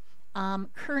isolated.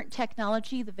 Current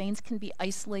technology, the veins can be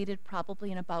isolated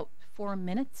probably in about 4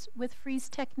 minutes with freeze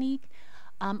technique.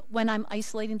 When I'm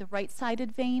isolating the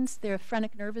right-sided veins, the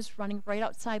phrenic nerve is running right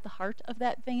outside the heart of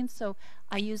that vein, so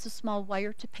I use a small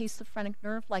wire to pace the phrenic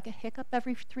nerve like a hiccup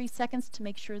every 3 seconds to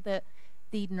make sure that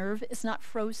the nerve is not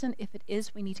frozen. If it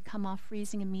is, we need to come off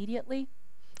freezing immediately.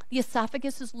 The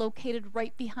esophagus is located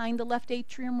right behind the left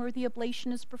atrium where the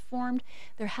ablation is performed.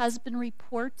 There has been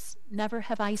reports, never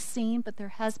have I seen, but there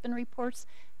has been reports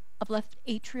of left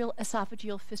atrial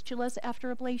esophageal fistulas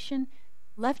after ablation.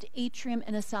 Left atrium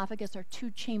and esophagus are two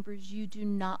chambers you do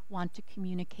not want to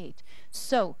communicate.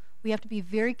 So we have to be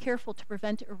very careful to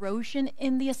prevent erosion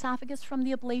in the esophagus from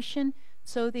the ablation.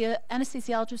 So the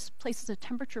anesthesiologist places a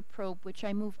temperature probe, which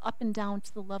I move up and down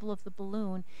to the level of the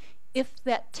balloon. If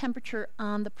that temperature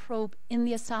on the probe in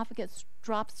the esophagus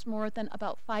drops more than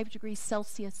about 5 degrees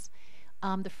Celsius,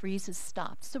 the freeze is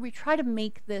stopped. So we try to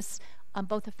make this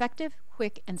both effective,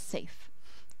 quick, and safe.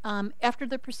 After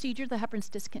the procedure, the heparin's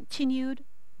discontinued,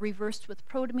 reversed with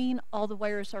protamine, all the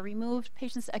wires are removed,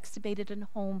 patients extubated and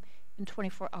home in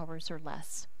 24 hours or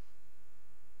less.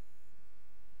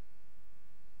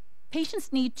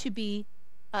 Patients need to be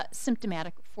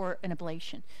symptomatic for an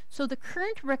ablation. So the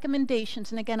current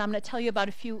recommendations, and again, I'm going to tell you about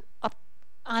a few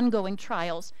ongoing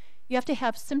trials, you have to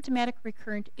have symptomatic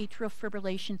recurrent atrial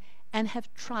fibrillation and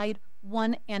have tried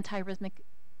one antiarrhythmic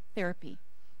therapy.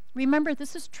 Remember,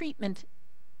 this is treatment,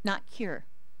 not cure.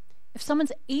 If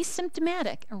someone's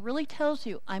asymptomatic and really tells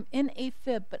you, I'm in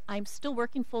AFib, but I'm still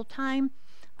working full time,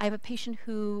 I have a patient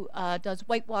who does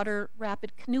whitewater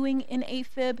rapid canoeing in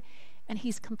AFib, and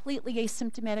he's completely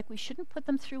asymptomatic, we shouldn't put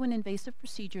them through an invasive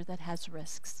procedure that has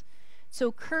risks.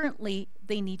 So currently,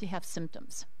 they need to have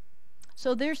symptoms.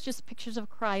 So there's just pictures of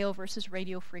cryo versus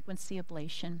radiofrequency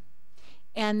ablation.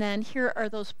 And then here are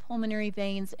those pulmonary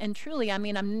veins. And truly, I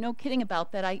mean, I'm no kidding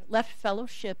about that. I left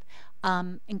fellowship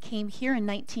and came here in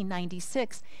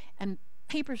 1996, and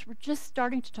papers were just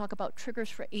starting to talk about triggers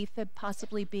for AFib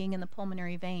possibly being in the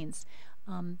pulmonary veins.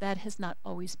 That has not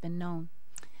always been known.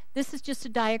 This is just a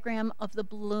diagram of the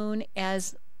balloon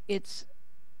as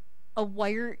a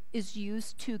wire is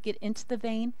used to get into the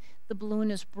vein. The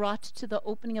balloon is brought to the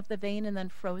opening of the vein and then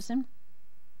frozen.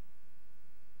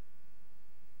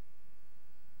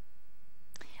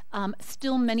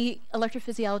 Still, many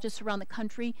electrophysiologists around the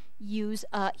country use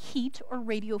heat or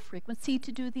radiofrequency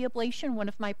to do the ablation. One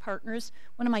of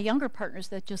my younger partners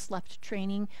that just left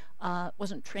training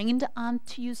wasn't trained on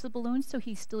to use the balloon, so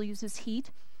he still uses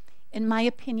heat. In my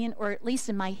opinion, or at least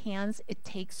in my hands, it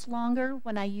takes longer.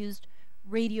 When I used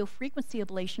radiofrequency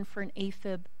ablation for an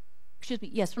AFib,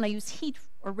 when I use heat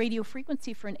or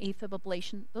radiofrequency for an AFib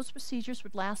ablation, those procedures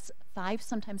would last 5,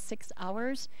 sometimes 6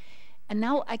 hours. And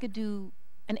now I could do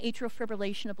an atrial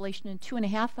fibrillation ablation in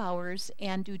 2.5 hours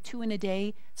and do 2 in a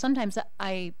day. Sometimes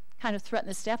I kind of threaten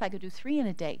the staff I could do 3 in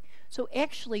a day. So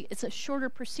actually, it's a shorter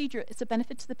procedure. It's a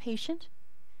benefit to the patient.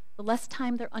 The less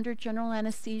time they're under general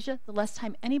anesthesia, the less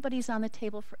time anybody's on the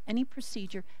table for any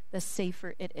procedure, the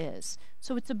safer it is.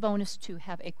 So it's a bonus to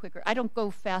have a quicker. I don't go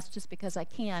fast just because I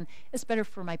can. It's better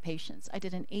for my patients. I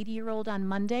did an 80-year-old on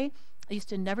Monday. I used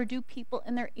to never do people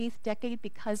in their 8th decade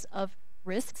because of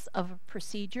risks of a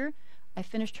procedure. I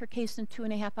finished her case in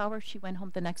 2.5 hours. She went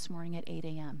home the next morning at 8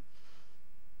 a.m.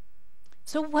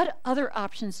 So what other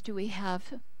options do we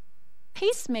have?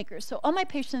 Pacemakers. So all my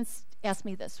patients ask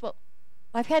me this. Well,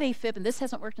 I've had AFib and this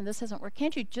hasn't worked and this hasn't worked.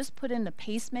 Can't you just put in a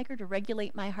pacemaker to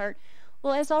regulate my heart?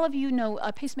 Well, as all of you know,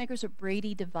 pacemakers are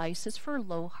Brady devices for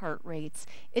low heart rates.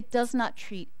 It does not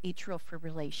treat atrial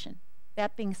fibrillation.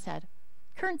 That being said,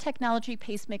 current technology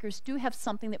pacemakers do have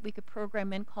something that we could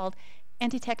program in called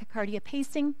anti-tachycardia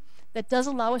pacing that does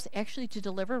allow us actually to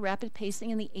deliver rapid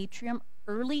pacing in the atrium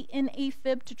early in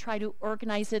AFib to try to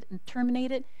organize it and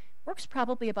terminate it. Works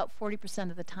probably about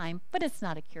 40% of the time, but it's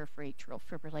not a cure for atrial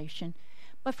fibrillation.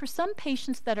 But for some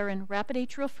patients that are in rapid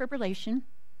atrial fibrillation,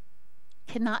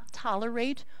 cannot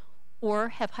tolerate or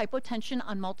have hypotension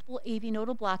on multiple AV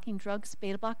nodal blocking drugs,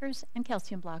 beta blockers and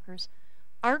calcium blockers,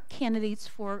 are candidates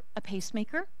for a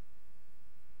pacemaker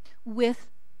with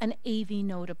an AV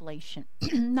node ablation.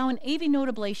 Now, an AV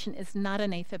node ablation is not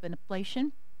an AFib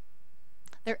ablation.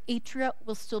 Their atria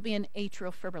will still be an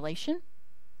atrial fibrillation.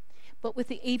 But with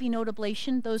the AV node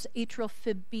ablation, those atrial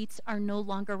fib beats are no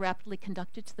longer rapidly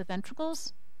conducted to the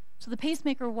ventricles. So the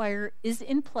pacemaker wire is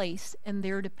in place and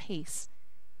there to pace.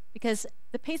 Because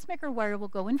the pacemaker wire will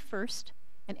go in first,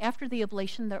 and after the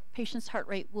ablation, the patient's heart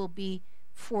rate will be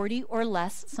 40 or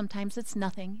less. Sometimes it's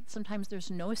nothing. Sometimes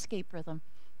there's no escape rhythm,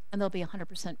 and they'll be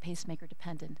 100% pacemaker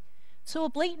dependent. So a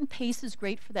blatant pace is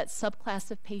great for that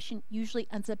subclass of patient. Usually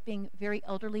ends up being very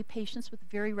elderly patients with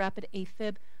very rapid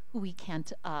AFib who we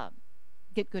can't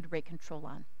get good rate control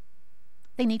on.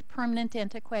 They need permanent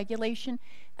anticoagulation,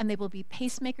 and they will be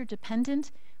pacemaker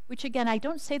dependent, which again, I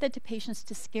don't say that to patients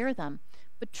to scare them,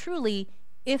 but truly,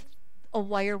 if a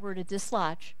wire were to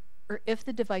dislodge, or if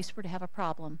the device were to have a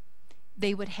problem,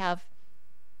 they would have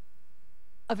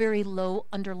a very low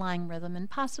underlying rhythm and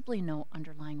possibly no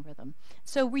underlying rhythm.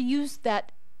 So we use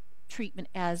that treatment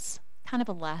as kind of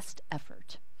a last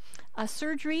effort.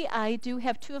 Surgery, I do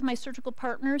have 2 of my surgical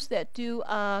partners that do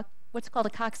what's called a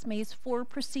Cox-Maze 4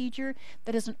 procedure.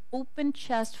 That is an open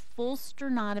chest, full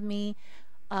sternotomy,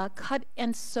 cut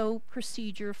and sew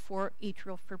procedure for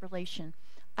atrial fibrillation.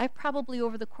 I've probably,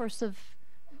 over the course of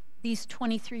these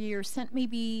 23 years, sent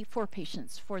maybe 4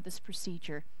 patients for this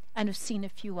procedure and have seen a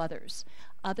few others.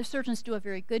 The surgeons do a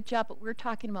very good job, but we're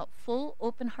talking about full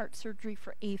open heart surgery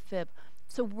for AFib.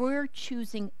 So we're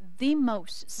choosing the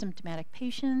most symptomatic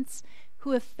patients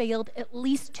who have failed at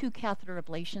least 2 catheter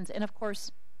ablations, and of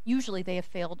course, usually they have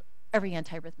failed every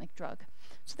antiarrhythmic drug.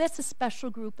 So that's a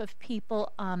special group of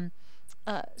people.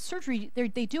 Surgery,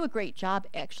 they do a great job,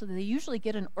 actually. They usually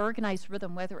get an organized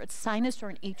rhythm, whether it's sinus or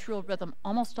an atrial rhythm,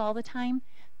 almost all the time.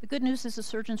 The good news is the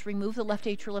surgeons remove the left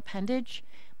atrial appendage,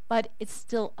 but it's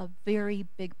still a very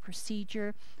big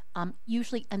procedure.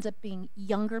 Usually ends up being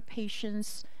younger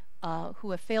patients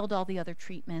who have failed all the other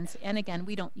treatments, and again,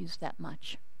 we don't use that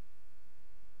much.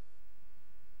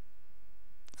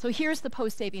 So here's the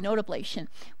post-AV node ablation.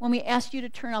 When we asked you to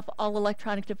turn off all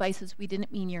electronic devices, we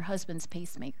didn't mean your husband's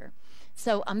pacemaker.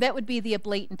 So that would be the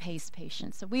ablate and pace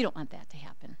patient, so we don't want that to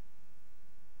happen.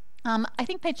 I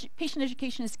think patient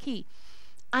education is key.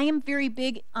 I am very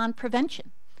big on prevention.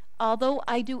 Although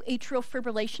I do atrial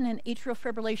fibrillation and atrial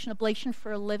fibrillation ablation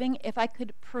for a living, if I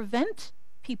could prevent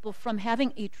people from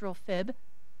having atrial fib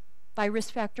by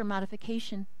risk factor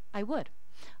modification, I would.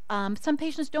 Some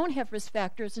patients don't have risk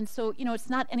factors, and so, you know, it's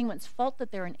not anyone's fault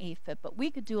that they're an AFib, but we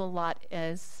could do a lot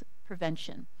as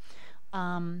prevention.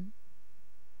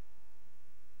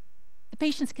 The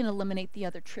patients can eliminate the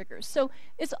other triggers. So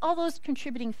it's all those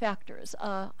contributing factors.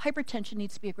 Hypertension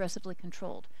needs to be aggressively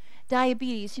controlled.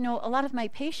 Diabetes, you know, a lot of my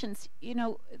patients, you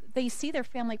know, they see their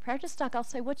family practice doc. I'll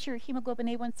say, what's your hemoglobin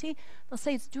A1C? They'll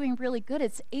say it's doing really good,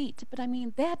 it's 8. But I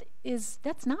mean,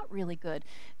 that's not really good.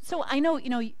 So I know, you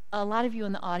know, a lot of you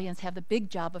in the audience have the big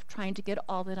job of trying to get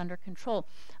all that under control.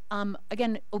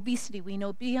 Again, obesity, we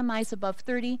know BMIs above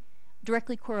 30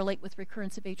 directly correlate with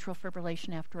recurrence of atrial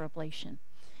fibrillation after ablation.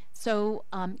 So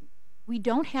we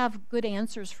don't have good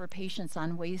answers for patients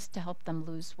on ways to help them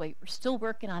lose weight. We're still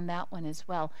working on that one as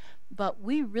well. But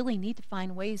we really need to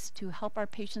find ways to help our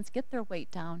patients get their weight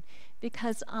down,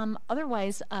 because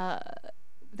otherwise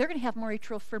they're going to have more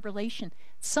atrial fibrillation.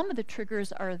 Some of the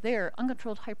triggers are there: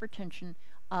 uncontrolled hypertension,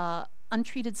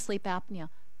 untreated sleep apnea.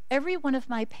 Every one of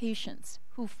my patients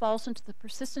who falls into the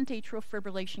persistent atrial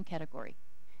fibrillation category,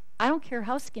 I don't care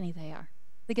how skinny they are,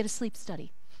 they get a sleep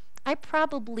study. I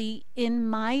probably, in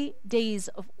my days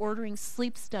of ordering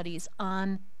sleep studies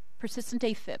on persistent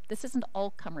AFib, this isn't all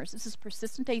comers, this is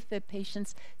persistent AFib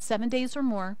patients, 7 days or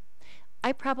more,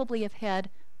 I probably have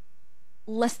had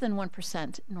less than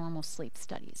 1% normal sleep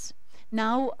studies.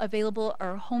 Now available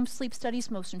are home sleep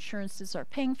studies. Most insurances are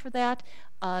paying for that.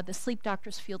 The sleep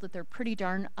doctors feel that they're pretty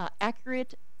darn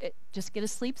accurate. Just get a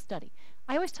sleep study.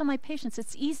 I always tell my patients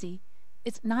it's easy.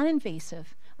 It's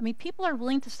non-invasive. I mean, people are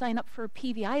willing to sign up for a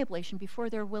PVI ablation before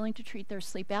they're willing to treat their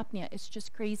sleep apnea. It's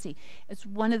just crazy. It's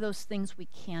one of those things we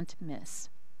can't miss.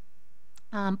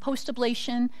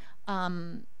 Post-ablation,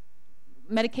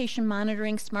 medication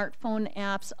monitoring, smartphone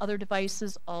apps, other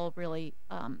devices, all really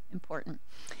important.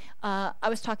 I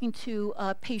was talking to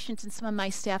patients and some of my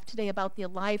staff today about the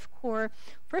AliveCore.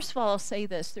 First of all, I'll say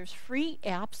this: there's free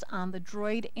apps on the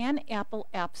Droid and Apple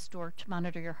App Store to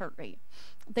monitor your heart rate.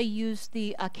 They use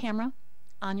the camera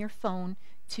on your phone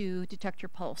to detect your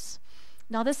pulse.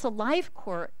 Now, this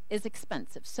AliveCore is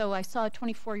expensive. So I saw a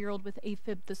 24-year-old with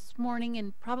AFib this morning,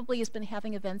 and probably has been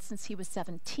having events since he was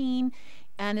 17.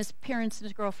 And his parents and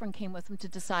his girlfriend came with him to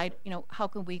decide, you know, how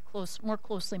can we more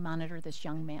closely monitor this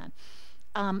young man.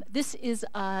 This is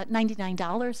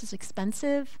 $99. It's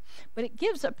expensive, but it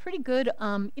gives a pretty good,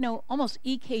 you know, almost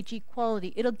EKG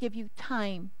quality. It'll give you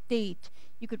time, date.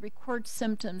 You could record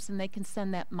symptoms, and they can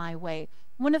send that my way.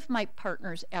 One of my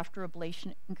partners after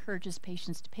ablation encourages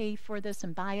patients to pay for this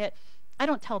and buy it. I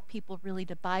don't tell people really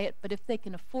to buy it, but if they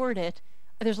can afford it,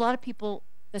 there's a lot of people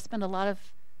that spend a lot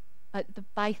of to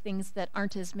buy things that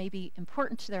aren't as maybe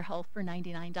important to their health for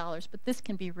 $99, but this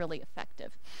can be really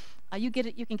effective. You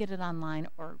can get it online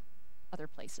or other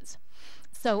places.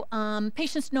 So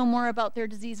patients know more about their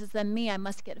diseases than me. I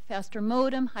must get a faster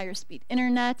modem, higher speed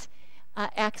internet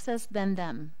access than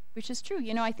them, which is true.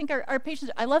 You know, I think our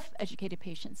patients, I love educated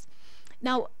patients.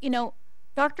 Now, you know,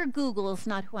 Dr. Google is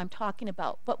not who I'm talking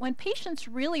about, but when patients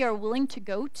really are willing to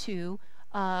go to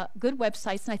good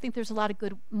websites, and I think there's a lot of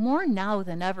good, more now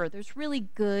than ever, there's really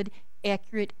good,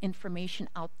 accurate information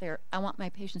out there. I want my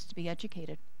patients to be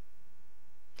educated.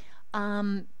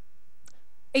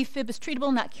 AFib is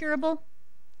treatable, not curable.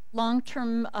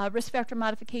 Long-term risk factor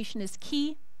modification is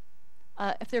key.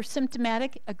 If they're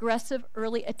symptomatic, aggressive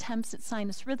early attempts at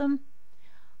sinus rhythm.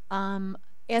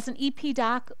 As an EP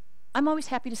doc, I'm always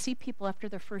happy to see people after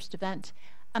their first event.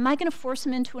 Am I going to force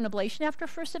them into an ablation after a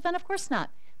first event? Of course not.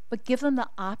 But give them the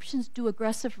options, do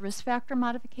aggressive risk factor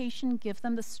modification, give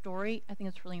them the story. I think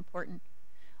it's really important.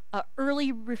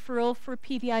 Early referral for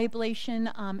PVI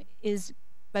ablation is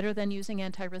better than using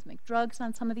antiarrhythmic drugs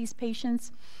on some of these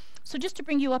patients. So just to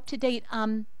bring you up to date,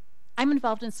 I'm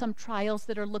involved in some trials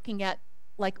that are looking at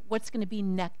like what's going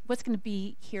to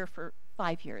be here for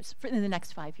 5 years, in the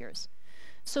next 5 years.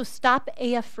 So Stop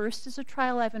AF First is a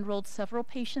trial I've enrolled several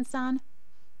patients on.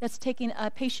 That's taking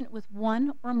a patient with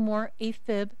 1 or more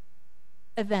AFib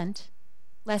event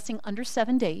lasting under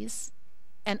 7 days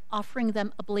and offering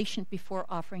them ablation before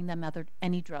offering them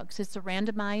any drugs. It's a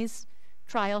randomized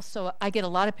trial, so I get a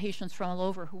lot of patients from all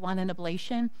over who want an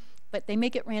ablation, but they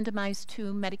make it randomized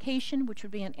to medication, which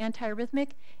would be an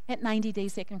antiarrhythmic. At 90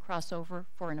 days, they can cross over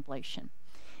for an ablation.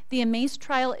 The AMAZE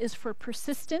trial is for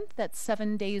persistent, that's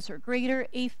 7 days or greater,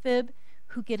 AFib,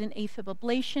 who get an AFib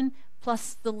ablation,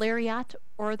 plus the lariat,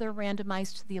 or they're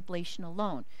randomized to the ablation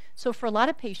alone. So for a lot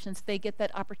of patients, they get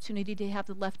that opportunity to have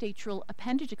the left atrial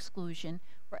appendage exclusion,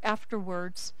 where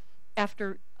afterwards,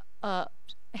 after a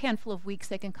handful of weeks,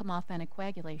 they can come off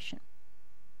anticoagulation.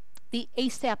 The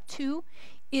ASAP-2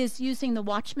 is using the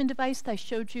Watchman device that I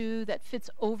showed you that fits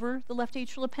over the left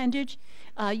atrial appendage,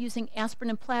 using aspirin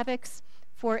and Plavix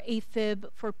for AFib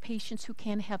for patients who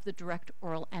can have the direct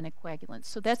oral anticoagulants.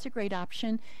 So that's a great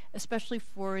option, especially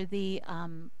for the,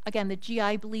 again, the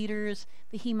GI bleeders,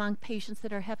 the hem-onc patients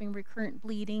that are having recurrent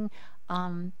bleeding,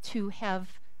 to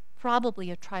have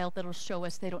probably a trial that'll show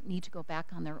us they don't need to go back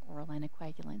on their oral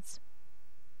anticoagulants.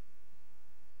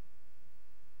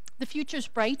 The future's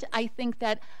bright. I think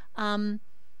that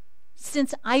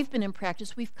since I've been in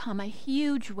practice, we've come a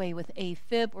huge way with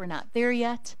AFib. We're not there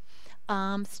yet.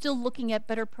 Still looking at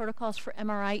better protocols for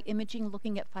MRI imaging,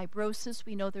 looking at fibrosis.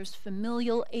 We know there's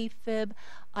familial AFib.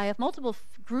 I have multiple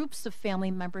groups of family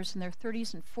members in their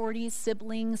 30s and 40s,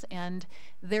 siblings and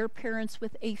their parents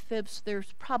with AFib. So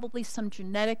there's probably some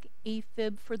genetic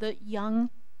AFib for the young.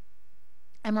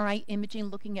 MRI imaging,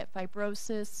 looking at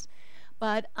fibrosis.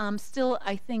 But still,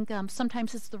 I think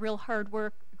sometimes it's the real hard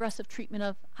work, aggressive treatment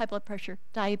of high blood pressure,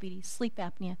 diabetes, sleep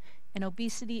apnea, and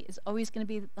obesity is always going to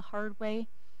be the hard way.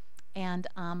 And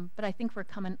but I think we're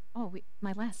coming. Oh,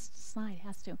 my last slide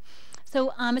has to.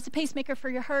 So it's a pacemaker for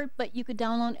your heart, but you could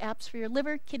download apps for your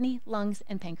liver, kidney, lungs,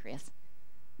 and pancreas.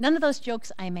 None of those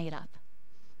jokes I made up,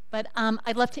 but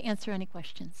I'd love to answer any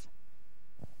questions.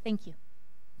 Thank you.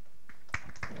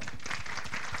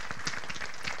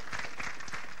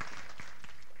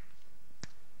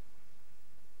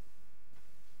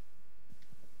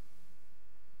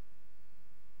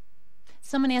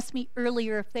 Someone asked me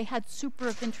earlier if they had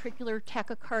supraventricular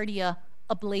tachycardia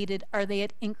ablated, are they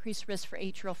at increased risk for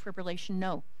atrial fibrillation?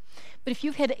 No. But if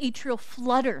you've had atrial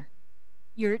flutter,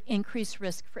 you're at increased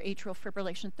risk for atrial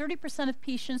fibrillation. 30% of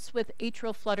patients with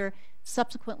atrial flutter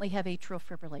subsequently have atrial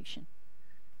fibrillation.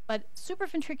 But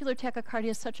supraventricular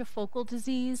tachycardia is such a focal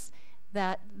disease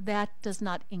that that does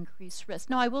not increase risk.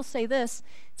 Now, I will say this,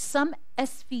 some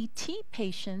SVT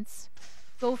patients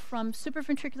go from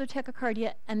supraventricular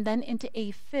tachycardia and then into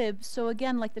AFib. So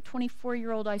again, like the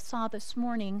 24-year-old I saw this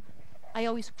morning, I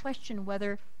always question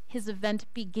whether his event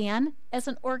began as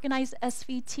an organized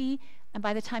SVT, and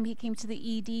by the time he came to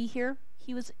the ED here,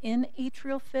 he was in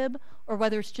atrial fib, or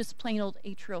whether it's just plain old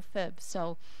atrial fib.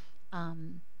 So,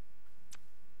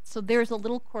 so there's a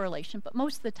little correlation, but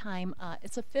most of the time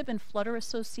it's a fib and flutter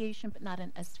association, but not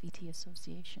an SVT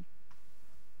association.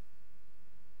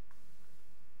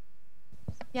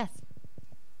 Yes.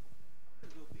 How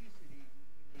does obesity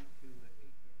relate to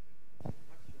atrial fibrillation?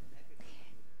 What's the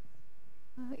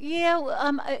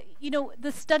mechanism? You know,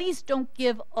 the studies don't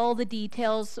give all the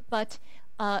details, but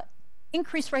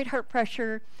increased right heart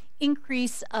pressure,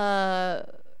 increase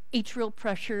atrial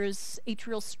pressures,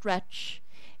 atrial stretch,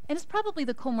 and it's probably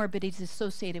the comorbidities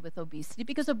associated with obesity,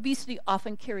 because obesity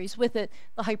often carries with it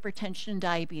the hypertension and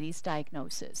diabetes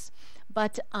diagnosis.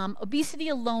 But obesity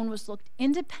alone was looked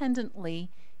independently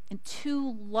in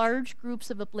 2 large groups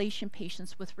of ablation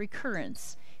patients with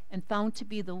recurrence and found to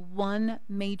be the one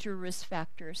major risk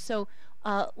factor. So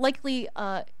likely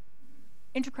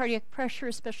intracardiac pressure,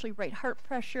 especially right heart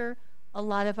pressure. A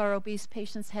lot of our obese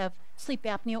patients have sleep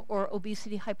apnea or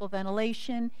obesity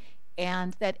hypoventilation,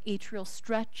 and that atrial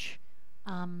stretch.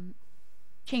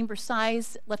 Chamber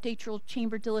size, left atrial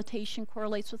chamber dilatation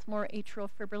correlates with more atrial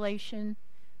fibrillation.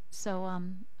 So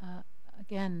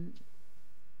again,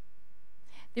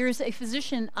 there's a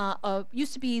physician,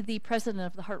 used to be the president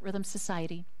of the Heart Rhythm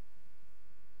Society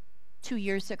 2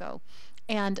 years ago,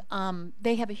 and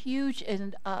they have a huge,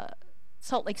 in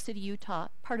Salt Lake City, Utah,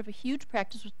 part of a huge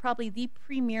practice with probably the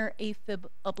premier AFib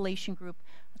ablation group.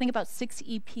 I think about 6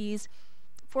 EPs,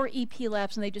 4 EP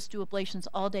labs, and they just do ablations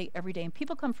all day, every day. And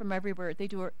people come from everywhere. They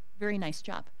do a very nice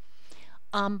job.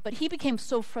 But he became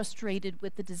so frustrated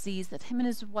with the disease that him and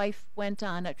his wife went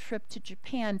on a trip to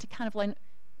Japan to kind of like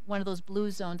one of those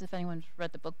blue zones, if anyone's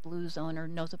read the book Blue Zone or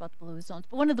knows about the blue zones,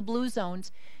 but one of the blue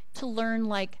zones to learn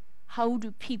like how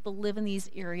do people live in these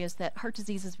areas that heart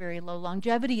disease is very low,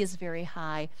 longevity is very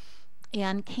high,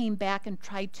 and came back and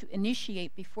tried to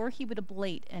initiate before he would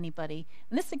ablate anybody.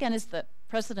 And this again is the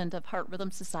president of Heart Rhythm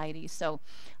Society, so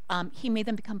he made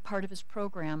them become part of his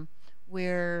program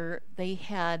where they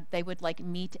would like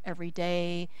meet every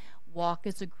day, walk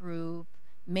as a group,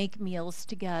 make meals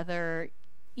together,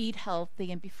 eat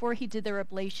healthy, and before he did their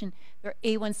ablation, their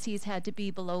A1Cs had to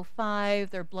be below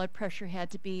 5, their blood pressure had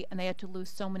to be, and they had to lose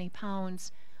so many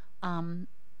pounds. And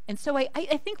so I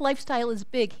think lifestyle is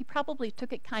big. He probably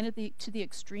took it kind of to the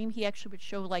extreme. He actually would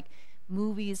show like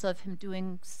movies of him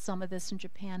doing some of this in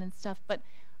Japan and stuff. But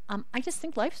I just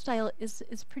think lifestyle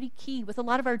is pretty key with a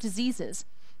lot of our diseases.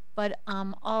 But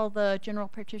all the general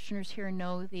practitioners here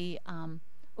know the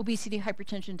obesity,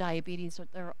 hypertension, diabetes,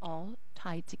 they're all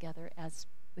tied together as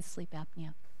with sleep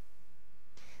apnea.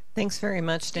 Thanks very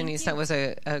much, Denise. That was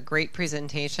a great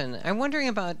presentation. I'm wondering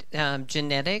about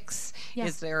genetics.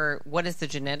 Yes. What is the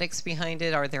genetics behind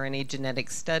it? Are there any genetic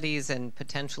studies and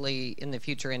potentially in the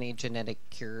future any genetic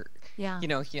cure? Yeah. You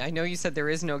know, I know you said there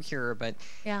is no cure, but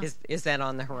yeah. is that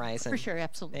on the horizon? For sure,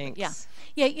 absolutely. Thanks. Yeah.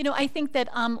 Yeah, you know, I think that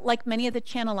like many of the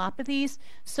channelopathies,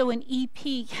 so an EP,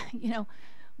 you know,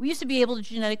 we used to be able to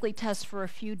genetically test for a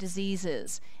few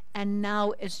diseases, and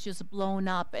now it's just blown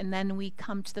up. And then we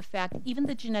come to the fact, even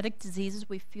the genetic diseases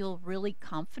we feel really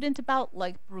confident about,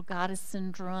 like Brugada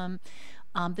syndrome,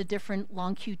 the different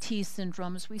long QT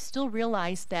syndromes, we still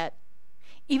realize that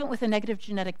even with a negative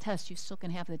genetic test, you still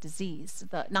can have the disease.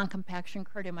 The non-compaction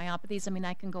cardiomyopathies, I mean,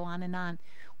 I can go on and on.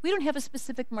 We don't have a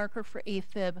specific marker for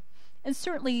AFib, and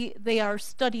certainly they are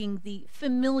studying the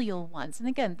familial ones. And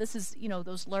again, this is, you know,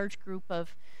 those large group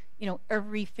of, you know,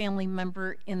 every family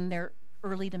member in their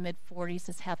early to mid 40s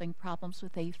is having problems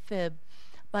with AFib.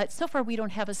 But so far we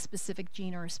don't have a specific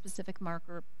gene or a specific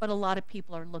marker, but a lot of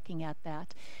people are looking at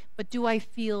that. But do I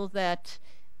feel that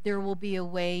there will be a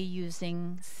way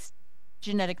using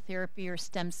genetic therapy or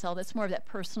stem cell that's more of that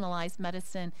personalized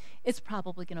medicine? It's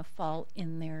probably going to fall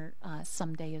in there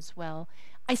someday as well.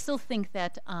 I still think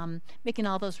that making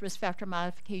all those risk factor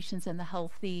modifications and the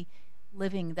healthy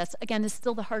living, that's again is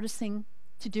still the hardest thing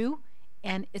to do,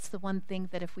 and it's the one thing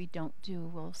that if we don't do,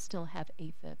 we'll still have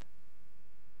AFib.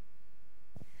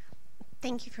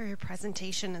 Thank you for your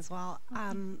presentation as well.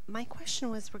 My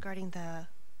question was regarding the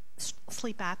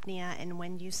sleep apnea, and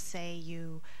when you say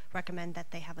you recommend that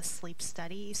they have a sleep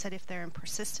study, you said if they're in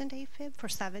persistent AFib for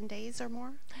 7 days or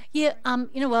more? Yeah,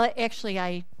 you know, well, actually,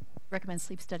 I recommend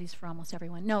sleep studies for almost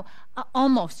everyone. No,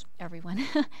 almost everyone.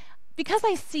 Because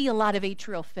I see a lot of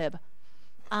atrial fib.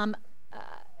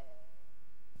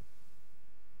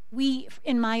 We,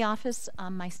 in my office,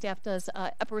 my staff does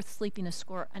Epworth sleepiness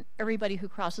score on everybody who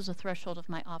crosses a threshold of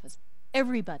my office.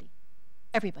 Everybody.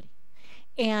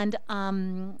 And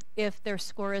if their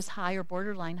score is high or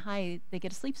borderline high, they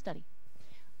get a sleep study.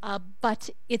 But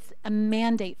it's a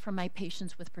mandate for my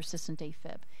patients with persistent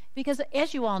AFib. Because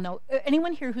as you all know,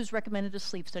 anyone here who's recommended a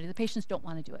sleep study, the patients don't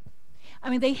want to do it. I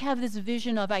mean, they have this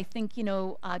vision of, I think, you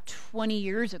know, 20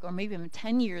 years ago, or maybe even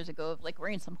 10 years ago, of like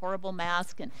wearing some horrible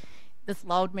mask and this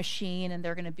loud machine, and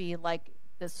they're going to be like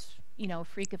this, you know,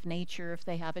 freak of nature if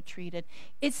they have it treated.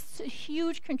 It's a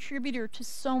huge contributor to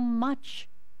so much,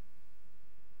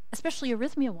 especially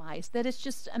arrhythmia-wise, that it's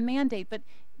just a mandate. But,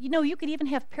 you know, you could even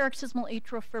have paroxysmal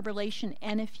atrial fibrillation,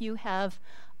 and if you have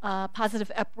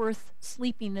positive Epworth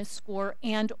sleepiness score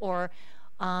and or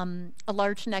a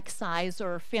large neck size,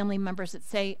 or family members that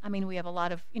say, I mean, we have a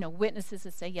lot of, you know, witnesses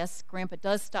that say, yes, grandpa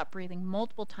does stop breathing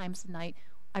multiple times a night,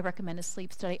 I recommend a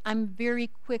sleep study. I'm very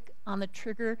quick on the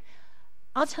trigger.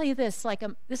 I'll tell you this, like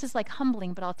this is like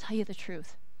humbling, but I'll tell you the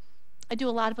truth. I do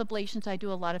a lot of ablations, I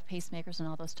do a lot of pacemakers and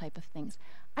all those type of things.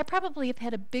 I probably have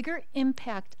had a bigger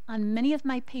impact on many of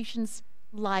my patients'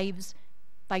 lives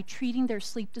by treating their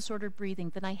sleep disordered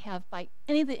breathing than I have by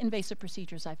any of the invasive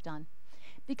procedures I've done.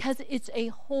 Because it's a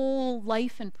whole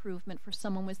life improvement for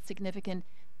someone with significant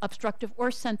obstructive or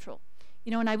central.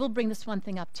 You know, and I will bring this one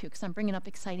thing up too, because I'm bringing up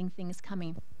exciting things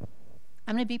coming.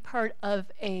 I'm going to be part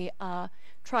of a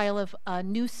trial of a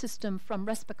new system from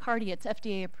Respicardia. It's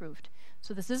FDA approved.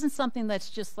 So this isn't something that's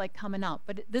just like coming out,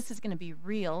 but this is going to be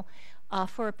real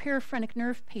for a paraphrenic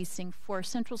nerve pacing for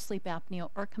central sleep apnea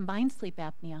or combined sleep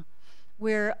apnea,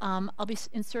 where I'll be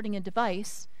inserting a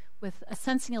device with a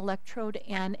sensing electrode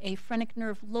and a phrenic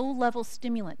nerve low-level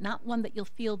stimulant, not one that you'll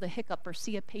feel the hiccup or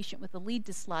see a patient with a lead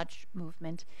dislodged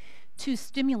movement, to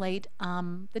stimulate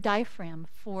the diaphragm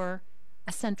for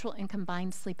a central and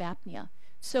combined sleep apnea.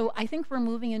 So I think we're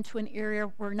moving into an area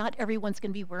where not everyone's going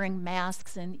to be wearing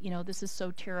masks and, you know, this is so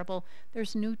terrible.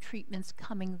 There's new treatments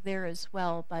coming there as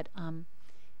well, but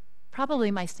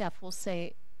probably my staff will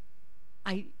say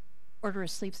I order a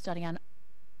sleep study on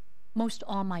most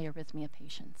all my arrhythmia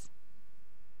patients.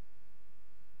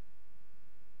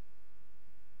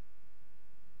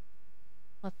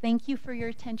 Well, thank you for your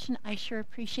attention. I sure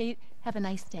appreciate it. Have a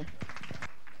nice day.